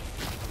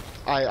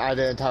 I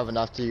didn't have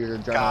enough to use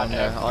adrenaline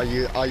there.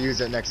 I'll use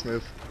it next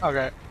move.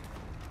 Okay.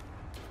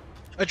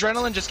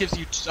 Adrenaline just gives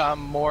you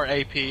more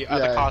AP,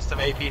 the cost of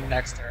AP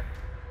next turn.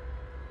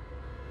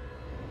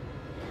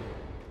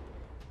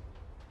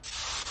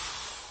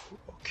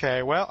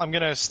 Okay, well, I'm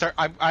gonna start.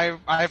 I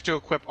have to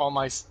equip all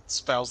my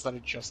spells that I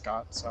just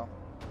got, so.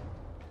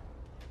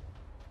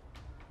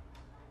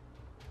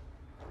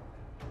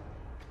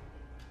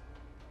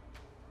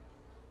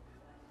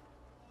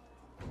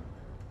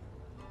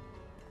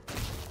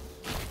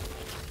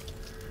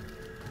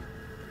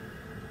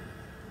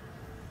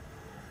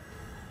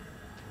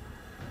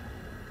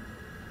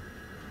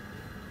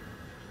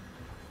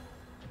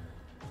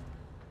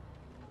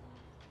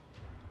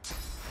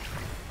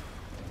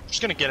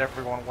 Just gonna get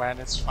everyone wet,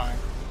 it's fine.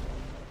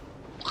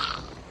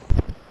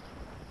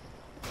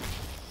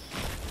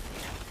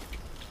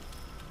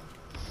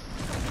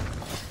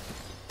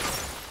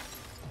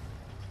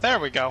 There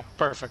we go,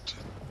 perfect.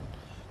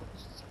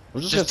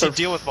 We're Just to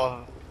deal with both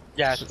of them.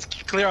 Yeah,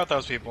 just clear out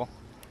those people.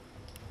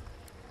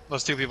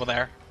 Those two people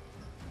there.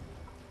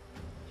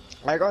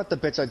 I got the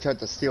bitch I tried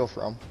to steal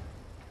from.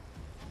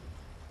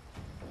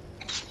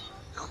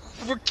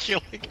 We're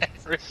killing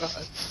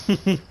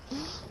everyone.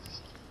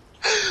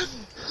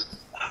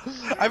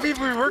 I mean,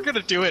 we were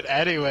gonna do it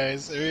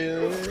anyways.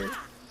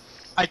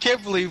 I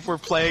can't believe we're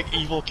playing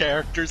evil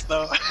characters,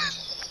 though.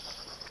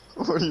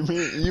 What do you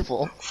mean,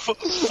 evil?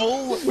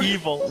 Full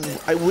evil.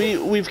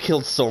 We've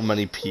killed so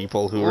many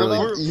people who We're really.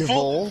 not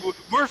evil.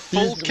 We're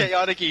full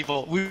chaotic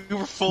evil. We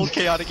were full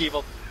chaotic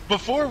evil.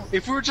 Before,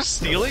 if we were just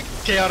stealing,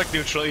 chaotic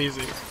neutral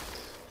easy.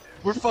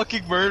 We're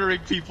fucking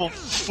murdering people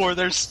for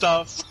their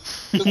stuff.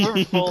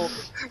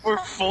 We're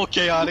full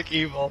chaotic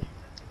evil.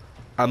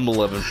 I'm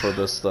living for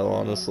this though,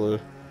 honestly.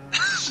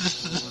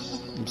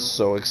 I'm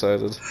so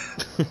excited.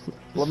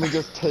 Let me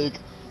just take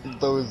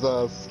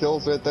those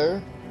skills right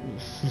there.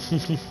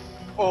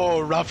 Oh,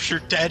 rupture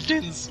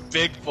tendons,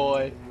 big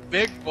boy,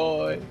 big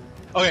boy.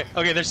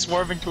 Okay, they're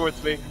swarming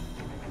towards me.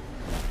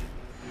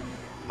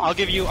 I'll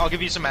give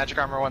you some magic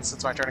armor once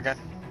it's my turn again.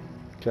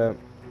 Okay.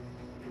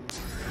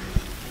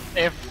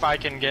 If I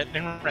can get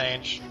in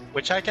range,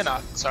 which I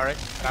cannot. Sorry,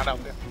 cannot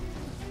help you.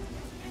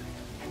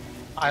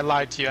 I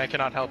lied to you. I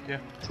cannot help you.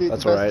 See,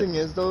 That's the best alright. thing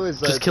is though is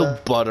Just that kill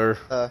Butter.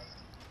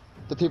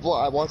 the people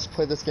I watched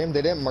play this game,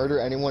 they didn't murder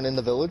anyone in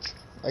the village,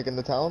 like in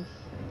the town.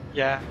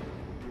 Yeah.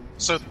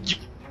 So this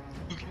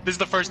is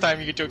the first time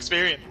you get to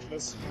experience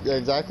this. Yeah,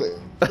 exactly.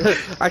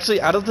 Actually,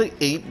 out of the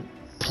 8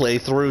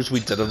 playthroughs we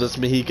did of this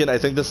Mohican, I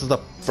think this is the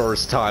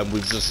first time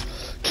we've just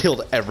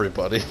killed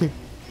everybody.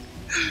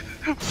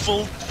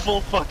 Full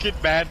fucking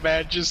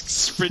madman just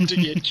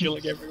sprinting in,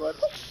 killing everyone.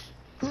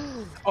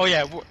 Oh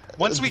yeah,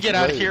 once we get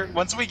out of here,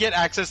 once we get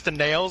access to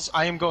nails,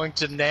 I am going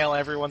to nail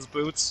everyone's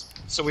boots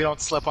so we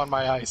don't slip on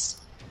my ice.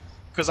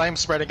 Because I am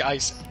spreading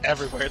ice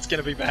everywhere, it's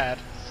gonna be bad.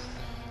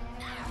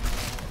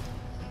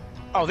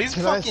 Oh, these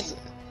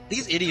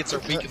these idiots are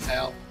weak as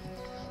hell.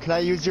 Can I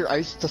use your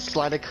ice to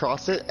slide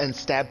across it and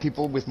stab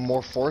people with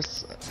more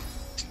force?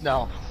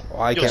 No.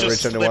 Oh, I can't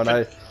reach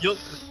anyone.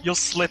 You'll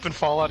slip and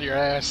fall out of your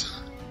ass.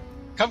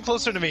 Come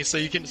closer to me so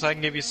I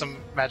can give you some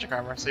magic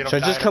armor so you don't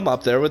Should I just come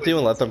up there with you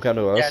and let them come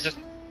to us?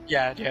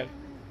 Yeah.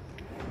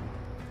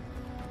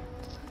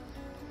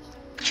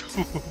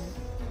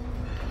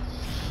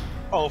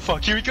 Oh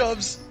fuck, here he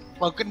comes!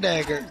 Fucking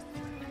dagger.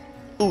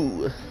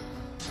 Ooh.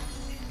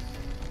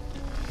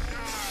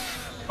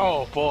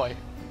 Oh boy.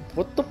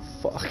 What the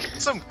fuck?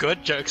 Some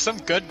good jokes, some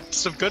good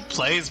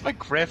plays by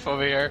Griff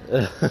over here.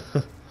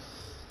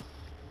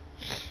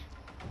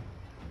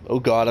 Oh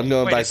god, I'm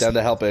going back down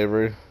to help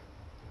Avery.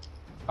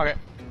 Okay.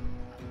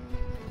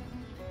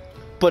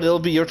 But it'll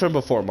be your turn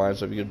before mine,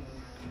 so if you could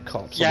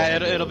call up someone.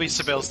 Yeah, it'll be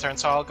Sibyl's turn,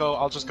 so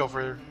I'll just go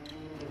for...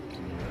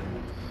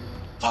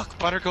 Fuck,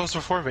 Butter goes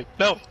before me.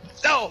 No!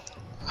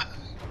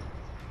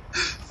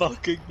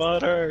 Fucking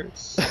Butter!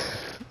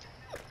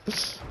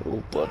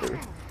 Oh, Butter.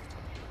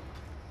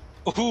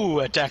 Ooh,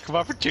 attack of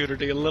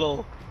opportunity, a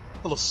little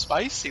A little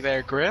spicy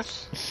there,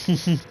 Griff.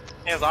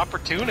 As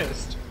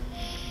opportunist.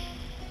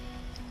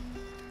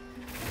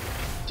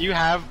 Do you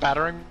have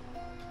battering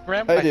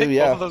ram? I do, think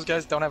yeah. both of those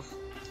guys don't have.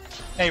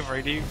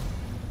 Avery, do you?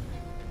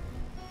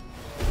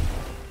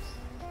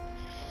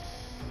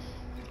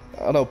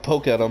 I don't know,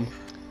 poke at him.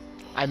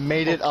 I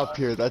made it up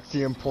here. That's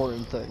the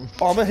important thing.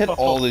 Oh, I'm gonna hit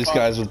all these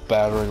guys with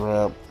battering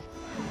ram.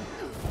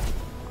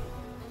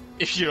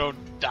 If you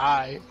don't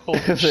die, holy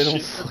If they shit, don't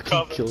you're fucking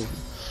coming. kill me.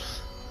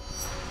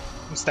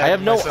 I'm I stabbing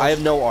have no, myself. I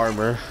have no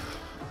armor.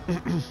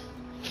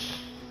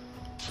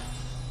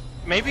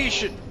 Maybe you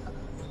should.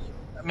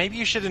 Maybe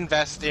you should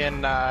invest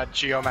in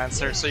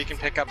Geomancer so you can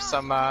pick up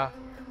some.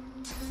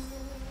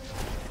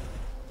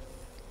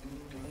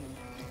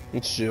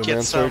 It's Get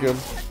Geomancer some- again.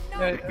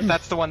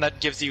 That's the one that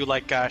gives you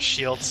like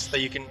shields that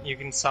you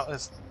can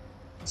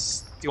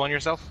steal on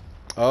yourself.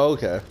 Oh,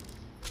 okay.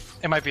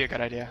 It might be a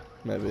good idea.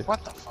 Maybe.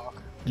 What the fuck?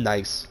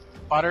 Nice.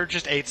 Butter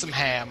just ate some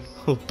ham.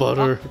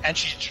 Butter. And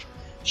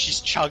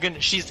she's chugging,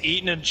 she's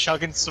eating and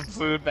chugging some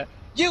food. But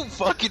you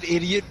fucking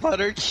idiot,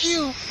 Butter!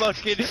 You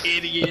fucking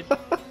idiot!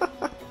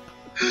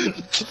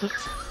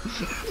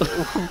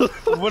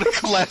 What a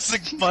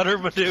classic Butter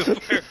maneuver.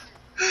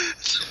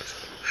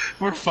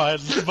 We're fine.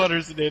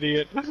 Butter's an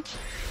idiot. Oh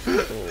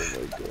my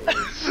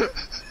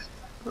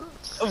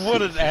god.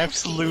 What an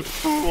absolute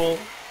fool.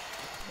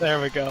 There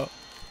we go.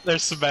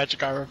 There's some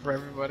magic armor for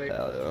everybody.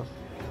 Hell yeah.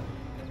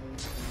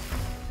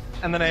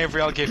 And then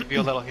Avery, I'll give you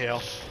a little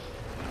heal.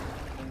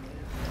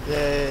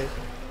 Yay.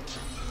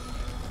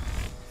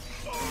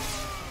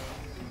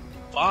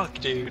 Fuck,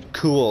 dude.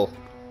 Cool.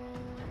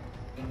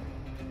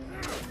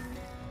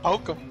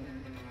 Poke him.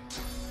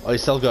 I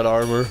still got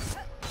armor.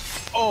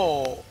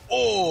 Oh,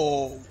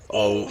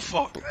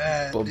 fuck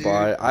that, Bye dude.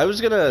 bye. I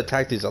was gonna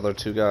attack these other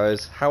two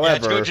guys. Yeah,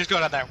 However, just go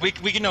down there. We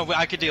can no,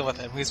 I could deal with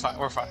it. He's fine.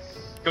 We're fine.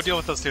 Go deal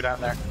with those two down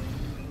there.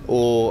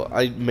 oh,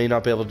 I may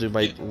not be able to do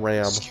my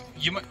ram.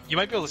 You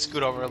might be able to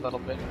scoot over a little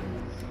bit.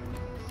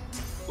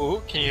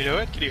 Ooh, can you do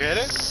it? Can you hit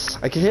it?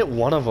 I can hit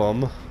one of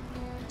them.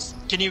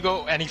 Can you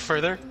go any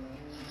further?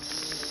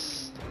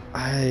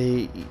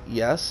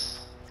 Yes.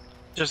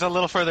 Just a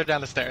little further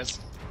down the stairs.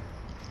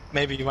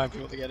 Maybe you might be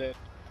able to get it.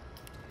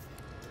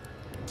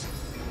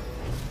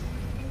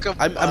 Come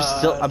I'm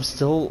on.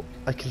 still.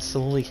 I can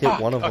still only hit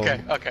one of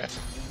them. Okay.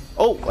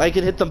 Oh, I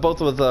can hit them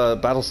both with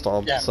battle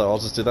stomp. Yeah. So I'll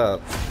just do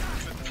that.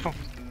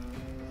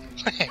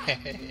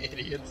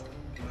 Idiots.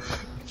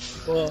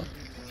 Well,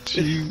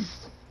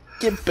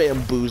 Get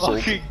bamboozled.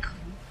 okay.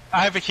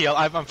 I have a heal.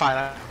 I'm fine.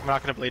 I'm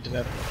not gonna bleed to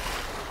death.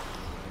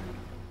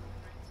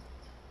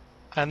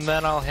 And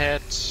then I'll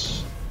hit.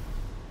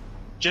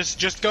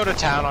 Just go to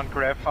town on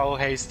Griff. I'll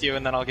haste you,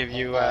 and then I'll give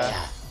you.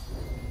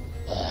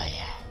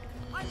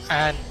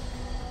 And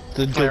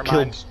Then go Clear kill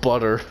mind.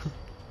 Butter.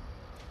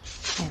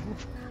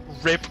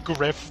 rip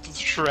Griff to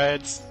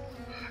shreds.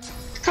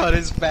 Cut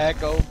his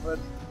back open.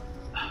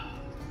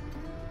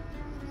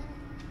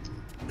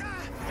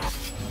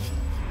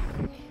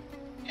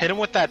 Hit him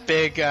with that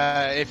big,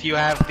 if you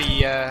have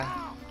the,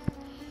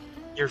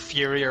 your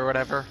Fury or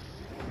whatever.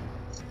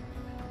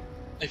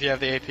 If you have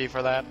the AP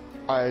for that.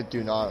 I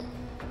do not.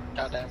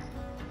 Goddamn.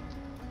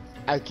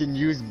 I can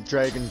use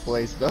Dragon's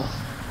Blaze though.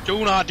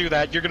 Do not do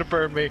that, you're gonna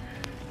burn me.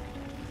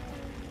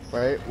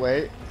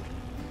 Wait.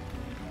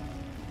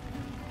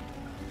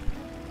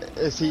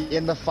 Is he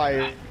in the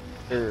fire?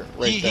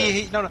 Right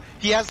there? No,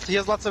 he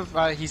has lots of,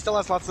 he still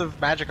has lots of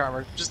magic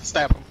armor. Just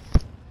stab him.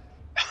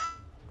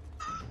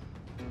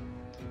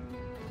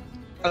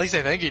 At least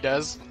I think he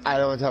does. I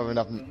don't have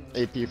enough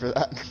AP for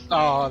that.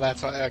 Oh,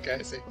 that's why. Okay,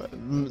 I see.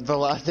 The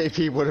last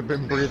AP would have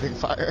been breathing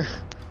fire.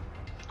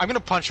 I'm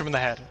gonna punch him in the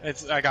head.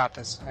 I got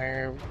this.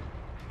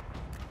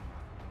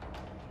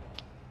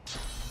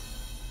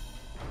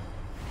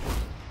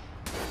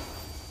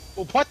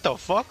 Well, what the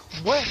fuck?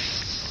 What?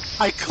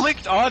 I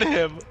clicked on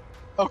him.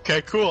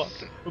 Okay, cool.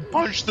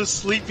 Punch the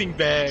sleeping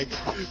bag.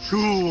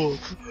 Cool.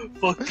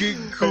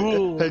 Fucking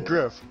cool. Hey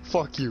Griff,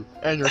 fuck you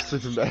and your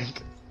sleeping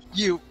bag.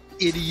 You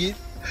idiot.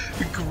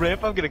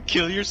 Griff, I'm gonna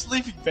kill your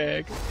sleeping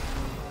bag.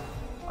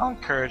 I'll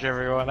encourage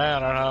everyone. I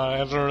don't know. I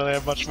don't really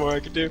have much more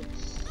I can do.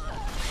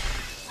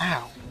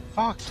 Ow.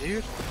 Fuck,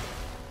 dude.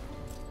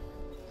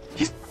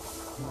 He's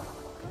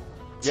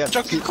Yeah,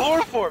 chucking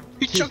chloroform.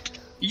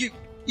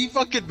 He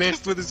fucking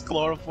missed with his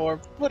chloroform.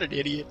 What an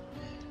idiot.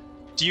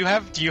 Do you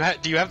have the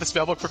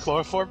spellbook for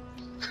chloroform?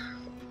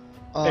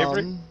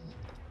 Avery?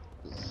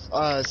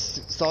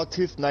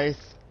 Sawtooth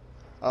knife,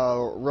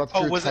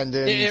 ruptured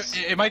tendons.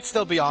 It might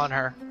still be on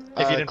her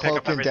if you didn't pick cloak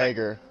up and everything.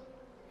 dagger.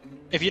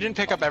 If you didn't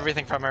pick up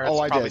everything from her, it's Oh,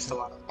 I probably did.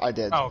 still on her. I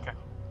did. Oh, okay.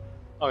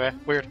 Okay,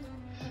 weird.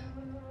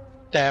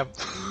 Damn.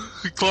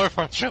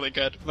 Chloroform's really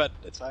good, but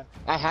it's fine.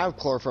 I have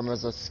chloroform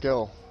as a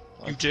skill.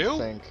 You do?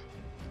 I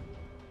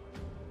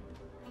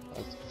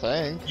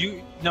think.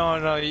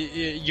 No,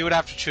 you would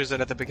have to choose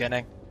it at the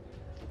beginning.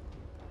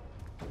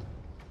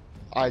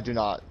 I do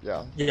not,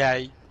 yeah.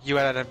 Yeah, you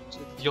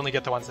only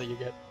get the ones that you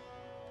get.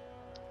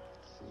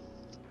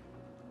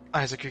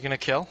 Isaac, you're gonna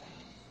kill?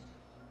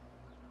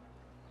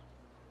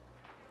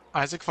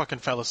 Isaac fucking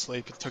fell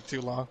asleep. It took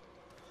too long.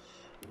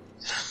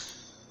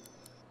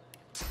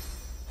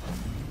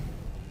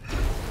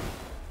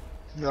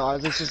 No,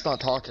 Isaac's just not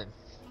talking.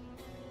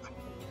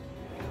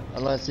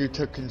 Unless you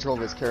took control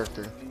of his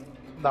character.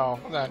 No,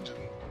 that.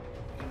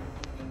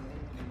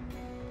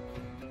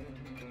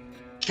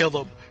 Kill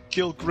him.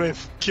 Kill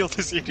Griff. Kill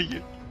this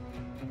idiot.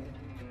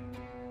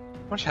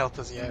 How much health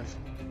does he have?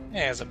 Yeah,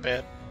 he has a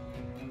bit.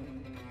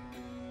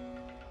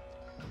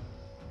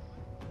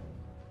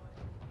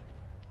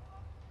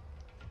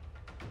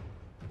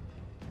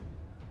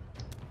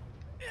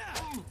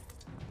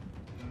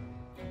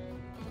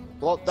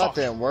 Well, that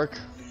didn't work.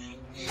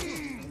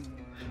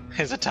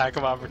 His attack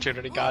of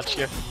opportunity got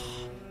you.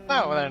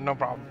 Oh, well, then no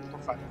problem. We're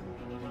fine.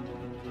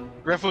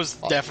 Griff was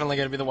definitely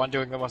going to be the one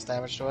doing the most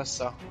damage to us,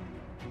 so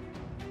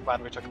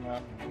glad we took him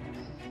out.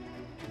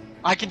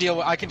 I can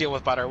deal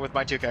with Butter with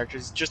my two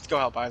characters. Just go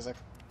help Isaac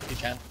if you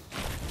can.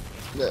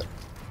 Yeah.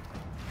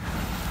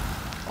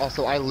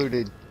 Also, I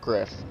looted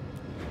Griff.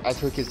 I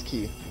took his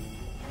key.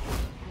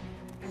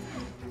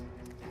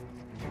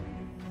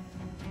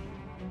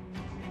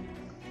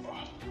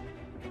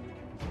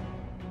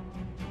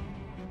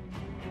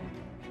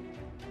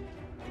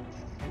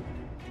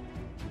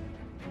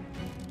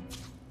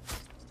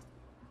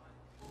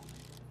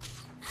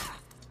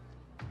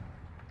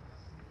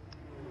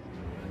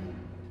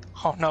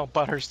 Oh no,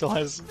 Butter still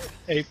has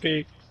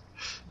AP.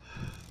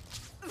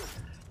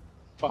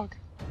 Fuck.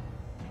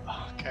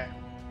 Okay.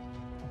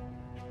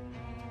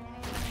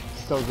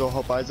 So go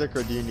help Isaac,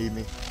 or do you need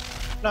me?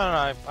 No,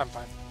 I'm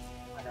fine.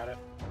 I got it.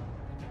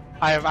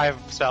 I have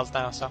spells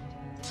now, so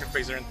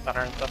Freezer and Thunder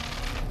and stuff.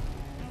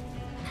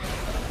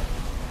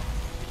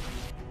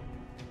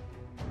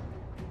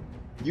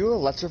 You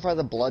electrify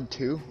the blood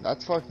too?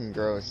 That's fucking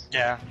gross.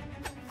 Yeah.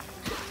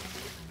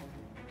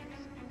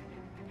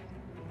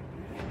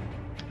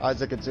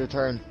 Isaac, it's your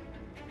turn.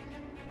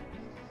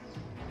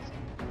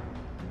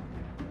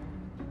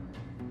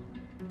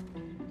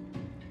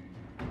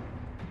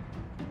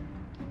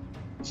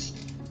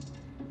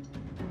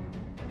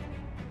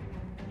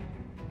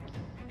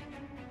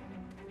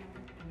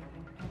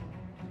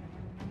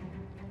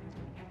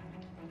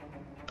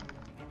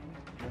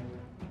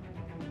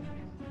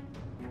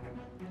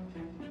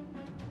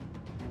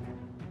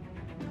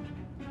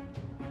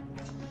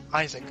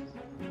 Isaac.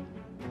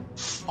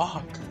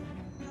 Fuck.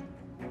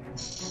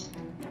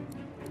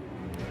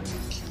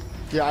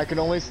 Yeah, I can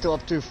only steal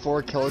up to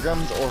 4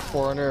 kilograms or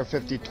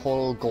 450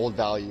 total gold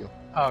value.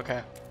 Oh,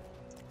 okay.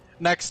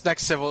 Next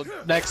civil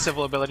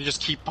ability,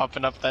 just keep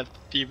pumping up that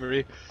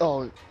thievery.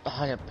 Oh,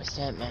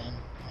 100%, man.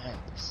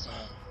 100%.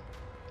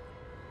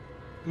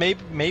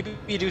 Maybe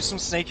you do some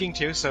snaking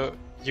too, so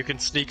you can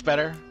sneak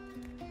better.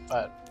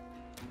 But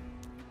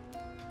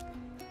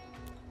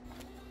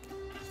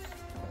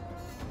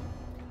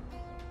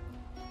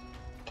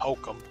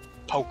poke him,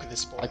 poke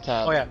this boy. I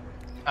can't. Oh yeah.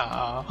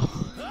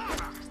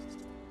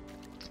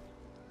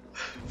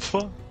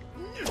 Fuck.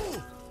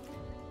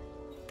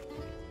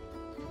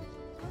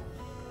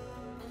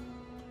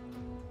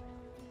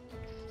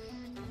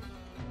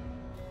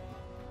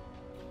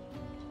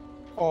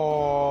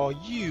 Oh,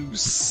 you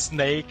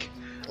snake!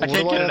 I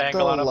can't get an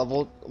angle on him.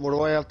 What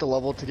do I have to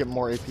level to get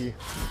more AP?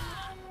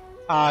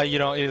 You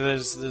know,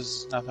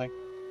 there's nothing.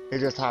 It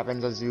just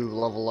happens as you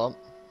level up.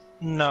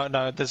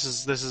 No, this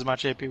is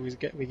much AP we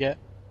get.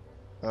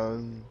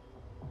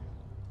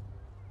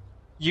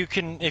 You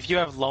can, if you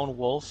have Lone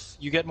Wolf,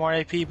 you get more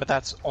AP, but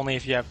that's only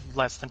if you have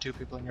less than 2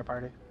 people in your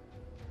party.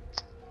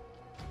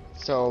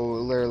 So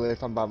literally,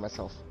 if I'm by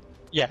myself.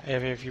 Yeah,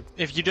 if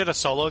you did a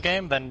solo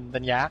game, then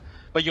yeah,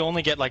 but you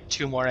only get like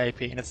 2 more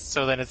AP, and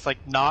then it's like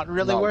not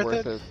really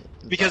worth it.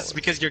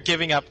 Because you're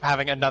giving up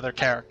having another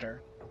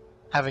character,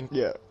 having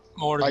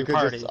more to your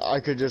party. I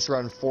could just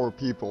run 4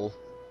 people.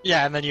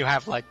 Yeah, and then you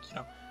have like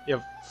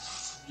you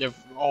have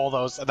all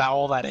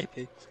that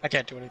AP. I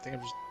can't do anything.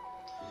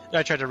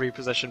 I tried to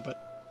reposition,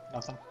 but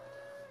nothing.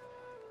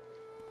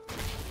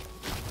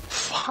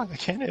 Fuck! I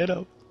can't hit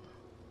him.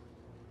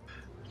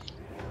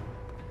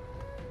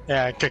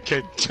 Yeah, I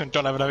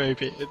don't have enough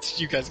AP. It's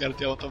you guys gotta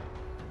deal with them.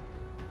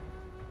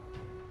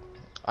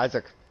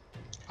 Isaac,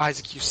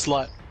 you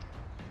slut.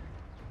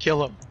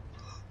 Kill him.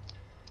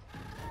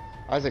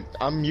 Isaac,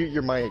 unmute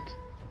your mic.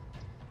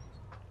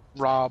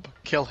 Rob,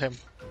 kill him.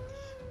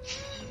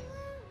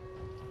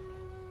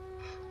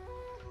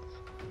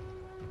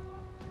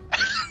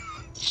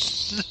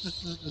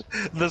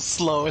 The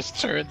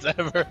slowest turns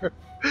ever.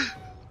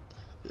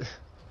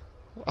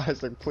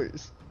 Isaac,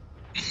 please.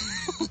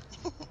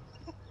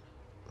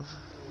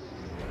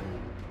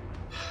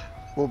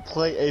 We'll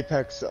play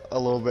Apex a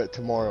little bit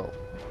tomorrow.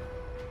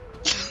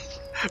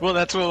 Well,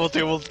 that's what we'll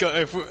do. We'll go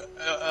if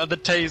the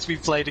days we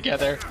play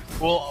together.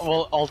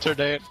 We'll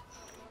alternate.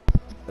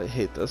 I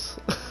hate this.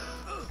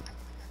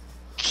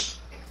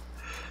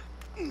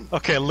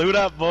 Okay, loot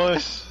up,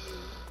 boys.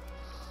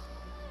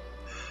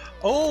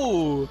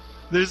 Oh,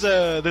 there's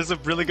a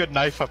really good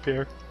knife up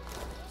here.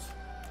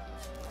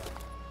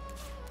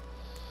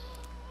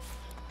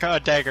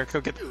 Got a dagger.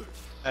 Go get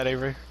that,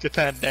 Avery. Get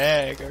that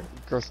dagger.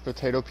 Gross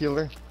potato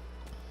peeler.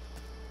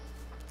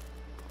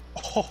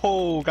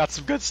 Oh, got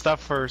some good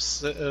stuff for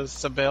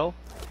Sybil.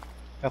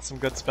 Got some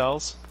good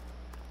spells.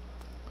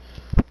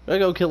 I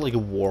go kill like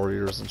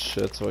warriors and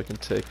shit so I can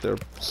take their.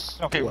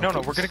 Okay,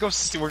 no, we're gonna go.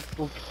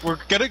 We're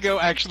gonna go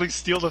actually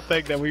steal the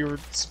thing that we were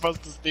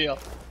supposed to steal.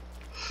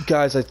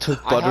 Guys, I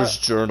took Butter's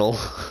journal.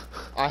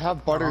 I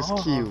have Butter's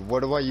key.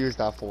 What do I use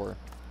that for?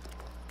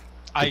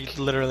 I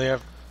literally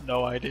have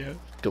no idea.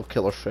 Go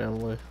kill her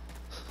family.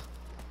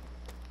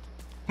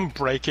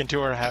 Break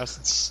into her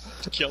house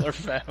and kill her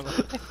family.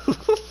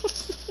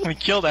 We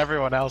killed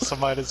everyone else, so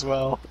might as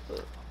well.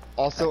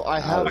 Also, I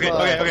have.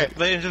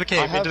 Okay. Into the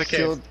cave. Into the cave.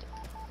 Sealed...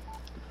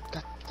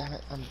 God damn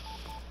it!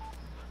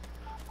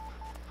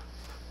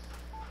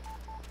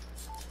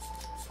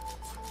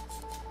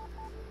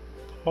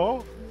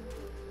 Oh.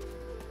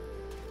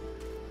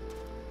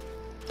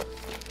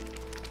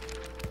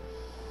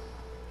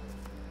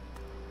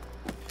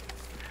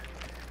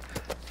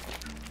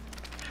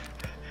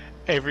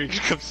 Avery, you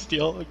come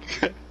steal.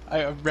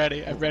 I'm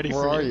ready. I'm ready for you.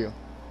 Where are you?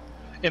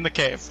 In the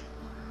cave.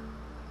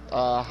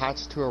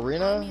 Hatch to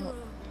arena?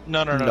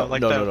 No.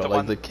 Like the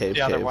one, the cave.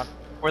 The other one.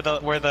 Where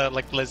the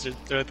like lizard,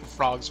 the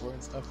frogs were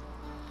and stuff.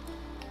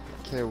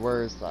 Okay,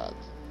 where is that?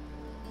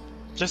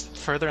 Just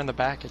further in the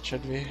back, it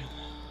should be.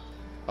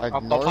 Like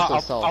north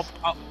or south?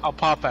 I'll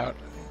pop out.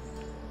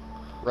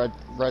 Red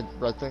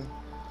thing?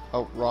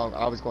 Oh, wrong.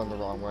 I was going the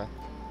wrong way.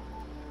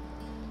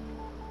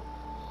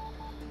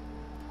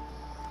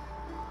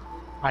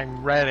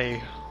 I'm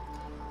ready.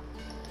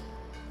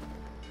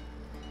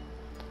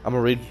 I'm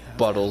gonna read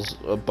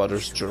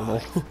Butter's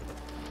journal.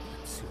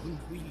 Soon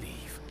we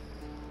leave.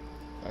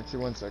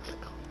 Actually, one second.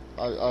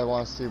 I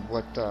want to see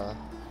what.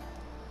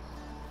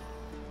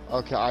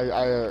 Okay,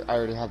 I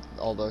already have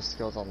all those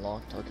skills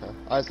unlocked. Okay,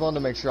 I just wanted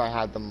to make sure I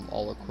had them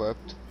all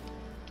equipped.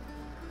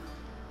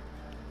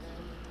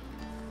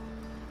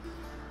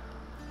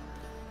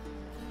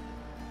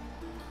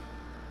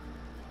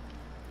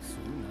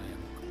 Soon I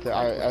am. Okay,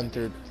 I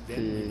entered the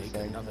Then we make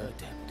thing. another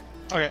attempt.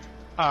 Okay.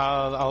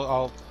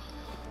 I'll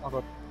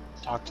go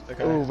talk to the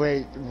guy. Oh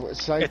wait,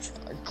 should I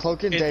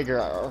Cloak and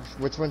Dagger?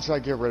 Which one should I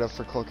get rid of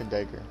for Cloak and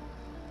Dagger?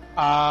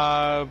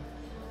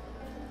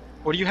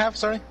 What do you have?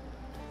 Sorry.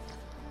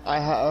 I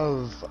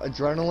have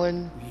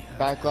Adrenaline,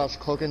 Backlash,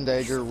 Cloak and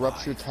Dagger,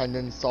 Rupture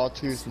Tendon,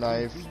 Sawtooth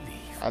Knife,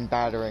 and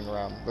Battering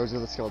Ram. Those are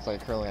the skills I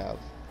currently have.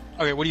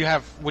 Okay. What do you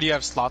have? What do you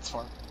have slots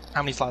for?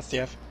 How many slots do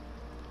you have?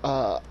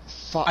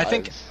 5.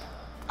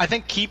 I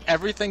think keep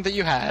everything that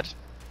you had,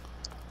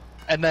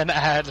 and then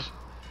add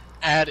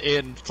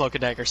in Cloak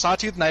and Dagger.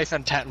 Sawtooth Knife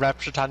and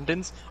Rupture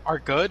Tendons are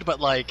good, but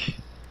like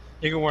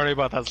you can worry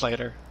about that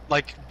later.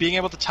 Like being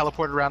able to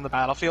teleport around the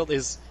battlefield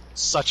is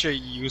such a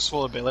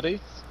useful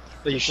ability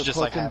that you should just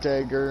like have. Cloak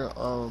and Dagger,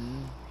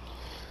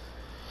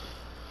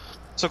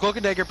 So Cloak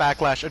and Dagger,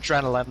 Backlash,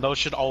 Adrenaline, those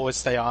should always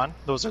stay on.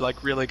 Those are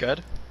like really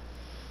good.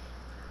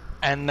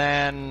 And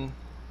then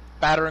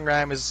Battering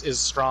Ram is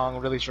strong,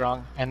 really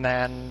strong. And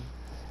then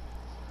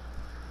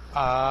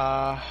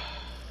what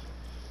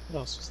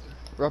else was there?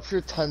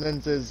 Rupture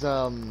Tendons is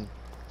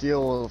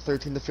deal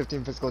 13 to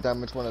 15 physical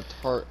damage when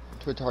to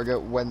a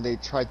target when they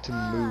try to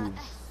move.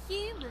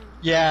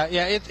 Yeah,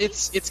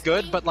 it's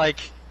good, but like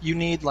you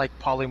need like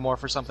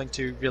polymorph or something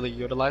to really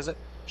utilize it.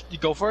 You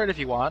go for it if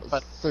you want,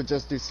 but so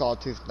just do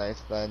Sawtooth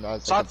Knife then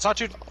as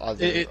Sawtooth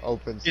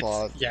open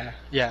slot.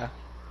 Yeah.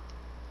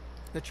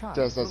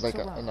 Just as like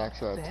an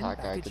extra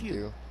attack I could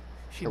do.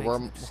 So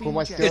who am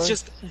I stealing? It's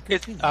just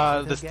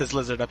this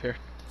lizard up here.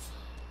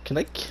 Can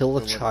I kill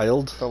a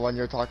child? The one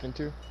you're talking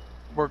to?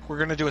 We're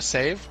gonna do a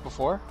save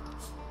before.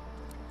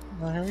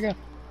 Well, here we go.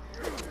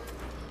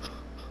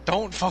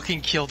 Don't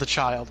fucking kill the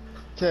child.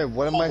 Okay,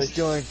 what am I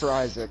stealing for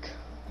Isaac?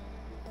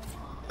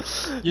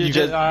 You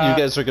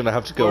guys are gonna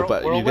have to go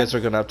back. You guys are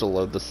gonna have to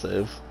load the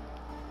save.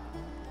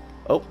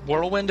 Oh,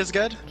 Whirlwind is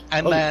good,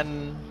 and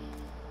then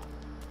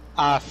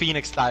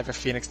Phoenix Dive if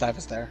Phoenix Dive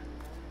is there.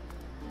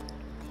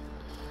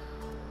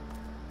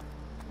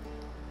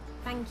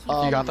 Thank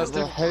you. You got this,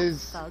 dude?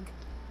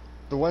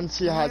 The ones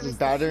he has is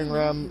Battering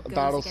Ram,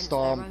 Battle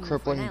Stomp,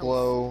 Crippling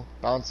Blow,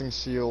 Bouncing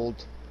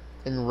Shield,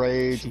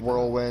 Enrage,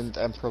 Whirlwind,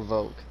 and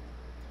Provoke.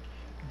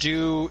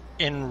 Do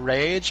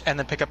Enrage and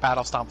then pick up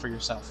Battle Stomp for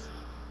yourself.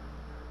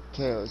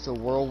 Okay, so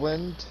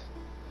Whirlwind,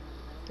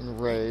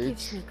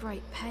 Enrage.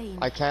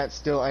 I can't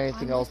steal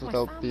anything else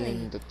without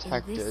being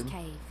detected.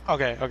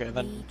 Okay,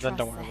 then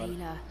don't worry about it.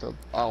 So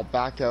I'll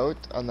back out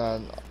and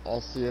then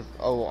I'll see if.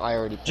 Oh, I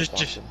already. Just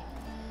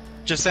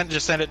send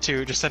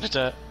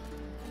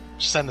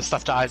the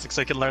stuff to Isaac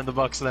so he can learn the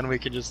books, and then we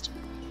can just.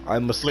 I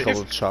must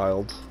kill a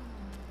child.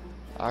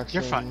 Actions.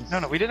 You're fine.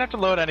 No, we didn't have to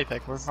load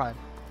anything. We're fine.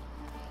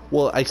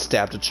 Well, I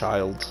stabbed a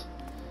child.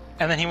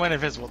 And then he went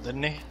invisible,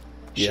 didn't he?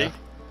 Yeah.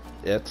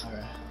 It.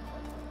 Okay.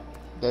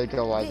 There you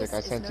go, Isaac.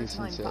 I sent you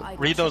some shit.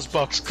 Read those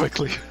books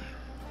quickly.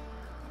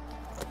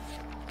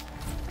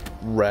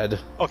 Red.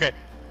 Okay.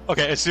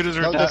 As soon as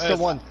we're no, done. there's still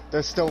one.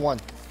 There's still one.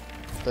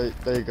 There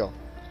you go.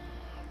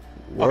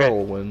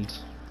 Whirlwind.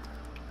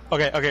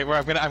 Okay.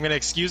 I'm gonna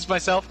excuse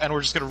myself, and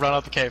we're just gonna run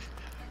out the cave.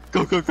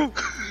 Go.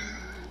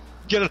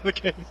 Get out of the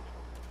cave.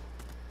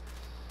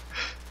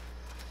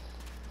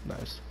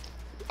 Nice.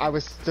 I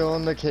was still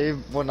in the cave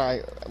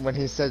when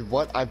he said,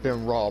 "What? I've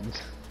been robbed."